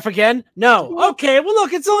a sheriff again? No. Okay, well,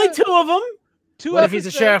 look, it's only 2 of them. What if he's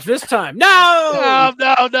a sheriff this time? No,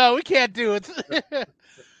 we can't do it.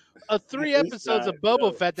 3 episodes of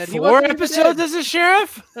Boba Fett that 4 episodes as a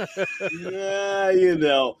sheriff?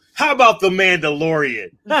 How about the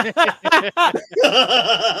Mandalorian?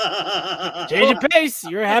 Change of pace.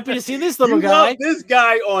 You're happy to see this little guy. Love this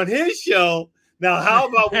guy on his show. Now, how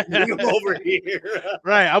about we bring him over here?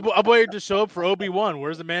 Right. I'm waiting to show up for Obi-Wan.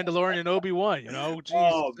 Where's the Mandalorian and Obi-Wan? Jeez.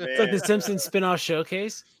 Oh, man. It's like the Simpsons spin-off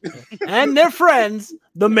showcase. And their friends,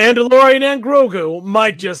 the Mandalorian and Grogu,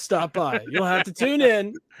 might just stop by. You'll have to tune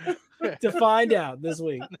in to find out this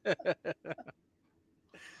week.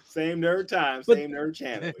 Same nerd time, same nerd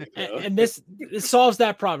channel. And this solves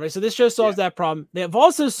that problem. Right? So this show solves that problem. They have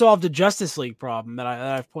also solved the Justice League problem that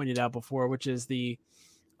I've pointed out before, which is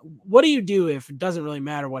what do you do if it doesn't really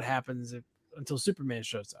matter what happens until Superman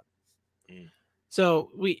shows up? So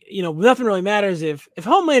nothing really matters if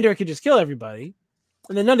Homelander could just kill everybody,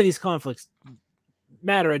 and then none of these conflicts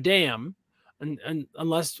matter a damn, and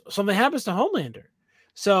unless something happens to Homelander.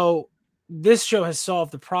 So this show has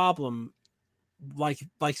solved the problem like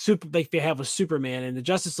they have with Superman in the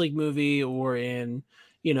Justice League movie or in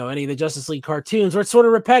any of the Justice League cartoons, where it's sort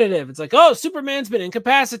of repetitive. It's like, oh, Superman's been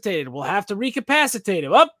incapacitated. We'll have to recapacitate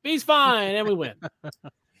him. He's fine, and we win.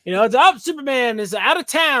 It's Superman is out of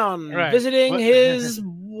town visiting his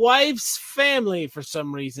wife's family for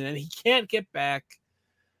some reason, and he can't get back.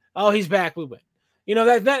 Oh, he's back. We win.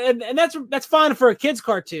 That's fine for a kid's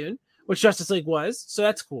cartoon, which Justice League was. So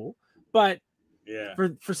that's cool. But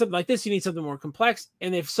for something like this, you need something more complex,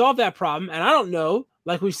 and they've solved that problem. And I don't know,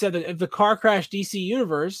 like we said, if the Car Crash DC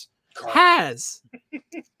universe has.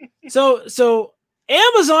 So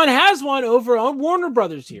Amazon has one over on Warner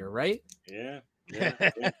Brothers here, right? Yeah.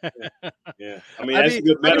 I mean, that's a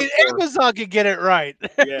good metaphor. Amazon can get it right.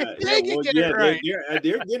 They're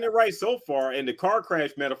getting it right so far. And the car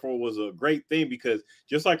crash metaphor was a great thing because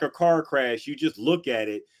just like a car crash, you just look at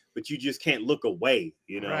it, but you just can't look away,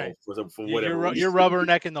 for whatever. You're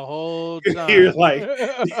rubbernecking the whole time. You're like.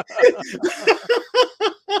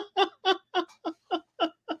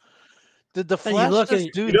 Did the Flash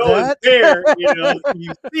just do that? It's there,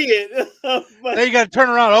 you see it. But, then you got to turn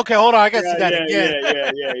around. Okay, hold on. I got to see that again.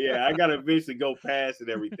 Yeah. I got to eventually go past and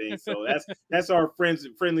everything. So that's our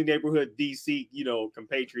friendly neighborhood DC,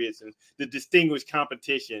 compatriots and the distinguished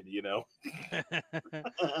competition,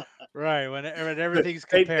 Right. When everything's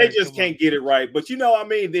compared. They just can't get it right. But,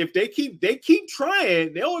 if they keep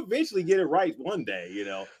trying, they'll eventually get it right one day,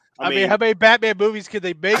 I mean, how many Batman movies could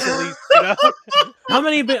they make at least? How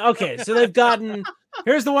many? Okay, so they've gotten.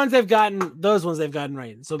 Here's the ones they've gotten. Those ones they've gotten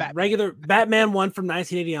right. So regular Batman 1 from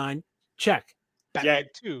 1989, check. Batman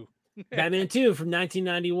 2. Batman 2 from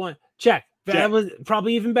 1991, check. That was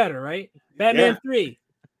probably even better, right? Batman 3.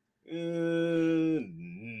 No.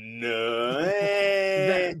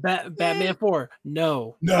 Batman 4.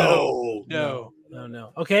 No.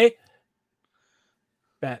 Okay.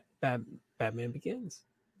 Batman Begins.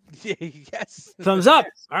 Yes. Thumbs up.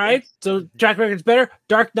 All right. So track record's better.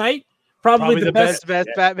 Dark Knight, probably the best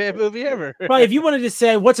Batman movie ever. Probably if you wanted to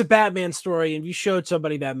say what's a Batman story and you showed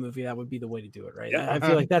somebody that movie, that would be the way to do it, right? I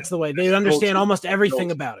feel like that's the way they understand almost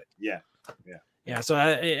everything about it. Yeah. So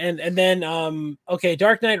and then okay,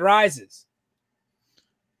 Dark Knight Rises.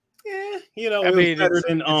 Yeah,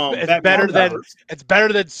 it's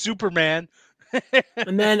better than Superman.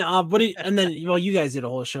 And then you guys did a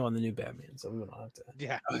whole show on the new Batman, so we don't have to.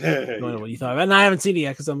 Yeah. I don't know what you thought of it. And I haven't seen it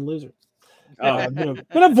yet because I'm a loser. Been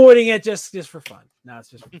avoiding it just for fun. No, it's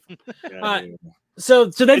just for fun. So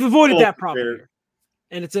they've avoided that problem here.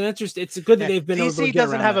 And it's good that they've been able to DC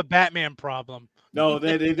doesn't have a Batman problem. No,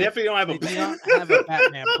 they definitely don't have a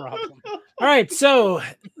Batman problem. All right, so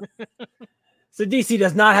DC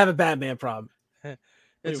does not have a Batman problem.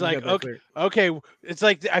 It's like okay. It's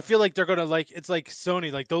like I feel like they're gonna it's like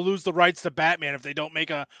Sony, like they'll lose the rights to Batman if they don't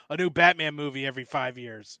make a new Batman movie every 5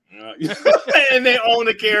 years. And they own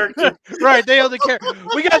the character, right? They own the character.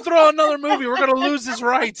 We gotta throw out another movie. We're gonna lose his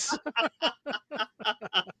rights.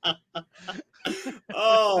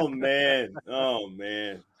 Oh man.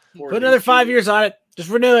 Put another 5 years on it.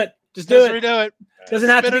 Just renew it. Just do it. Renew it. Doesn't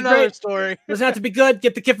have to be great. Story. Doesn't have to be good.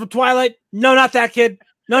 Get the kid from Twilight. No, not that kid.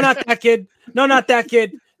 No, not that kid. No, not that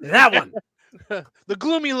kid. That one. The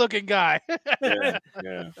gloomy looking guy. Yeah.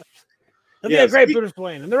 It'll be a great Bruce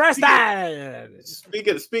Wayne. And the rest.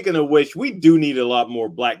 Speaking of which, we do need a lot more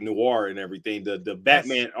black noir and everything. The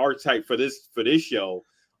Batman archetype for this show.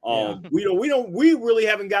 We really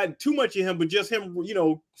haven't gotten too much of him, but just him,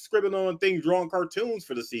 scribbling on things, drawing cartoons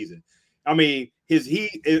for the season. I mean,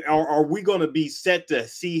 are we going to be set to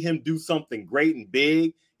see him do something great and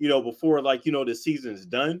big, before the season's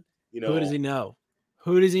done? Who does he know?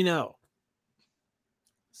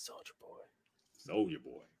 Soldier Boy.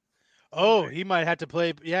 Oh, he might have to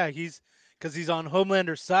play. Yeah, he's on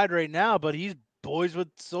Homelander's side right now, but he's boys with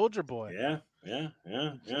Soldier Boy. Yeah.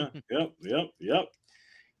 Yep.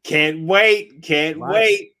 Can't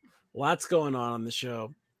wait. Lots going on the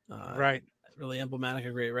show. Right. Really emblematic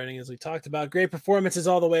of great writing, as we talked about. Great performances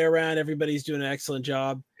all the way around. Everybody's doing an excellent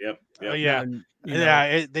job. Yep. Oh, yeah.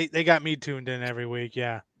 They got me tuned in every week.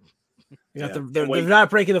 Yeah. They're not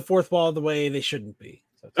breaking the fourth wall the way they shouldn't be.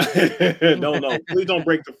 No, please don't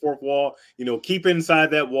break the fourth wall. Keep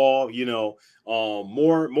inside that wall.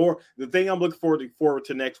 More. The thing I'm looking forward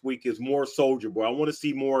to next week is more Soldier Boy. I want to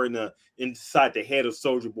see more inside the head of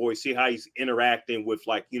Soldier Boy. See how he's interacting with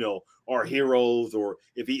our heroes, or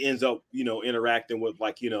if he ends up interacting with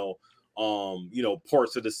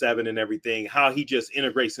parts of the Seven and everything. How he just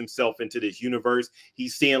integrates himself into this universe.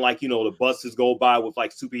 He's seeing the buses go by with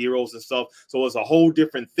superheroes and stuff. So it's a whole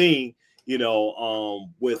different thing.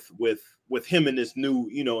 With him in this new,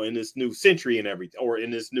 in this new century and everything, or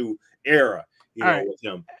in this new era, you All know, right. with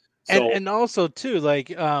him. And So and also too,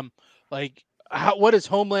 like what is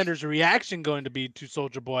Homelander's reaction going to be to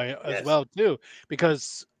Soldier Boy as yes, well too?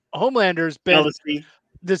 Because Homelander's been jealousy.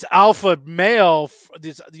 this alpha male,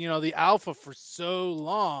 this the alpha for so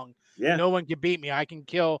long. Yeah. No one can beat me. I can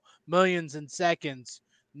kill millions in seconds.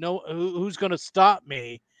 No, who's going to stop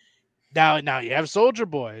me? Now you have Soldier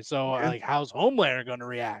Boy. So Yeah. like, how's Homelander going to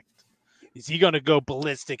react? Is he going to go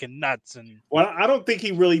ballistic and nuts? And Well, I don't think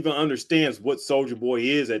he really even understands what Soldier Boy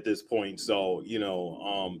is at this point. So,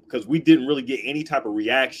 because we didn't really get any type of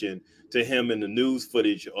reaction to him in the news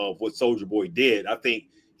footage of what Soldier Boy did. I think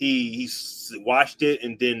he watched it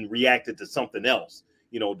and then reacted to something else,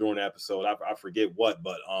 during the episode. I forget what,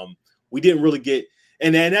 but we didn't really get,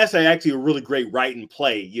 and that's actually a really great write and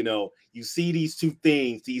play. You see these two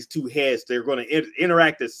things, these two heads, they're going to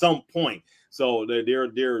interact at some point. So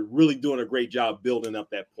they're really doing a great job building up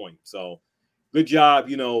that point. So good job,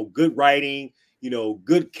 good writing,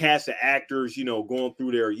 good cast of actors, going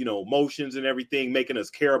through their, motions and everything, making us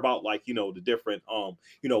care about like, the different,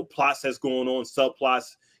 plots that's going on,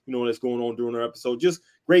 subplots, that's going on during the episode. Just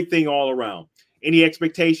great thing all around. Any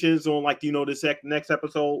expectations on like, this next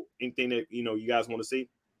episode? Anything that, you guys want to see?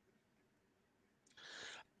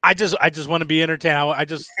 I just want to be entertained.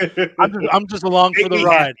 I'm just along for the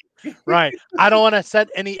ride. Right. I don't want to set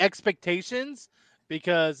any expectations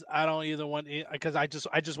because I don't either want, because I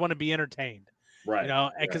just want to be entertained.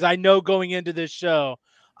 Right. Because I know going into this show,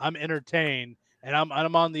 I'm entertained and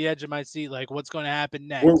I'm on the edge of my seat, like what's going to happen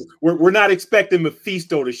next. We're not expecting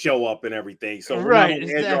Mephisto to show up and everything, so we're not on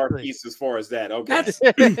the edge of our piece as far as that.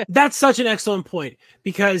 Okay, That's such an excellent point,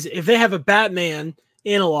 because if they have a Batman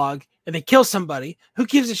analog and they kill somebody, who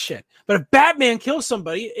gives a shit? But if Batman kills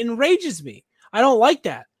somebody, it enrages me. I don't like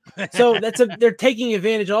that. So they're taking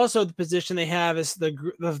advantage also of the position they have as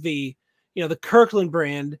the Kirkland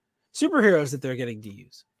brand superheroes that they're getting to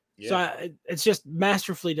use. Yeah. So it's just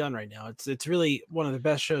masterfully done right now. It's really one of the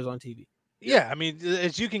best shows on TV. Yeah, I mean,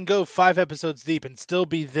 as you can go 5 episodes deep and still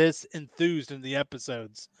be this enthused in the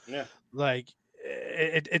episodes. Yeah, like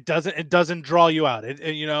it doesn't draw you out.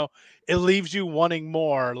 It leaves you wanting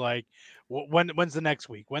more. Like when's the next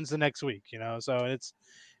week? When's the next week? So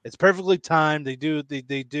it's perfectly timed. They do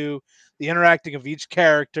the interacting of each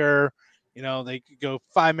character. They go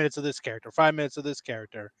 5 minutes of this character, 5 minutes of this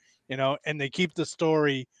character. And they keep the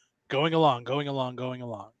story going along.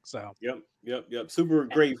 So yep. Super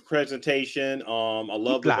great presentation. I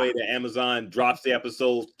love the way that Amazon drops the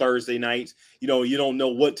episodes Thursday nights. You don't know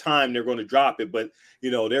what time they're going to drop it, but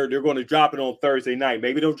they're going to drop it on Thursday night.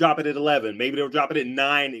 Maybe they'll drop it at 11. Maybe they'll drop it at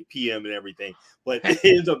 9 p.m. and everything. But it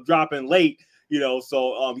ends up dropping late.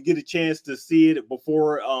 So you get a chance to see it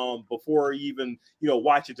before you even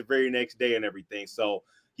watch it the very next day and everything. So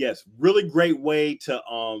yes, really great way to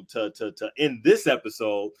end this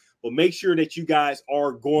episode. But make sure that you guys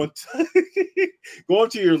are going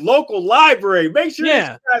to your local library. Make sure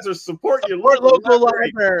that you guys are supporting your local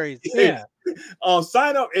libraries. Yeah.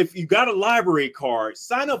 Sign up if you got a library card.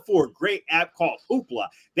 Sign up for a great app called Hoopla.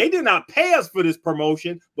 They did not pay us for this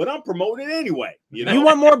promotion, but I'm promoting it anyway. You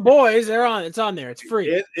want more boys? It's on there. It's free.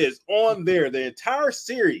 It is on there. The entire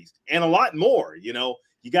series and a lot more. You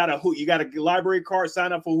got a library card.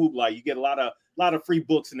 Sign up for Hoopla. You get a lot of free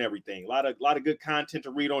books and everything. A lot of good content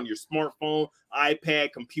to read on your smartphone,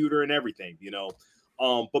 iPad, computer, and everything.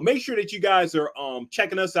 But make sure that you guys are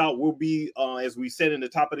checking us out. We'll be, as we said in the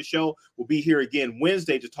top of the show, we'll be here again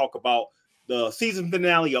Wednesday to talk about the season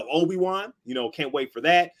finale of Obi-Wan. Can't wait for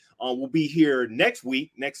that. We'll be here next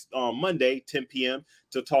Monday, 10 p.m.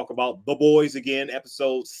 to talk about The Boys again,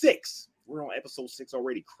 episode 6. We're on episode 6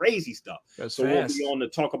 already. Crazy stuff. That's so fast. We'll be on to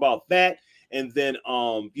talk about that. And then,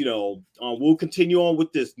 we'll continue on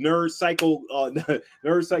with this Nerd Cycle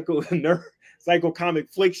comic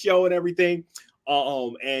flick show and everything.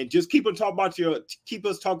 And just keep us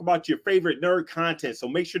talking about your favorite nerd content. So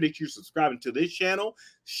make sure that you're subscribing to this channel,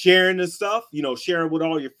 sharing the stuff, sharing with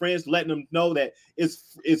all your friends, letting them know that it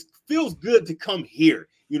feels good to come here.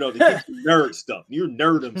 To get your nerd stuff, your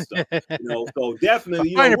nerdum stuff. So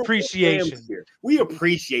definitely, appreciation. We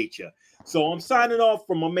appreciate you. So I'm signing off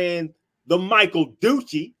from my man, the Michael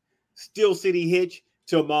Ducci, Steel City Hitch,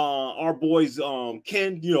 to our boys,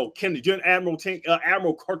 Ken, the Admiral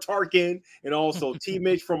Tarkin, and also T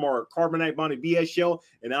Mitch from our Carbonite Bonnie BS show.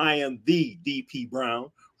 And I am the DP Brown,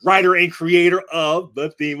 writer and creator of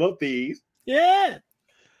The Theme of Thieves. Yeah.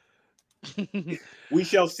 We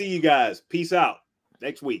shall see you guys. Peace out.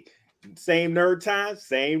 Next week. Same nerd time,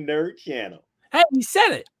 same nerd channel. Hey, you said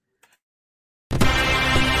it.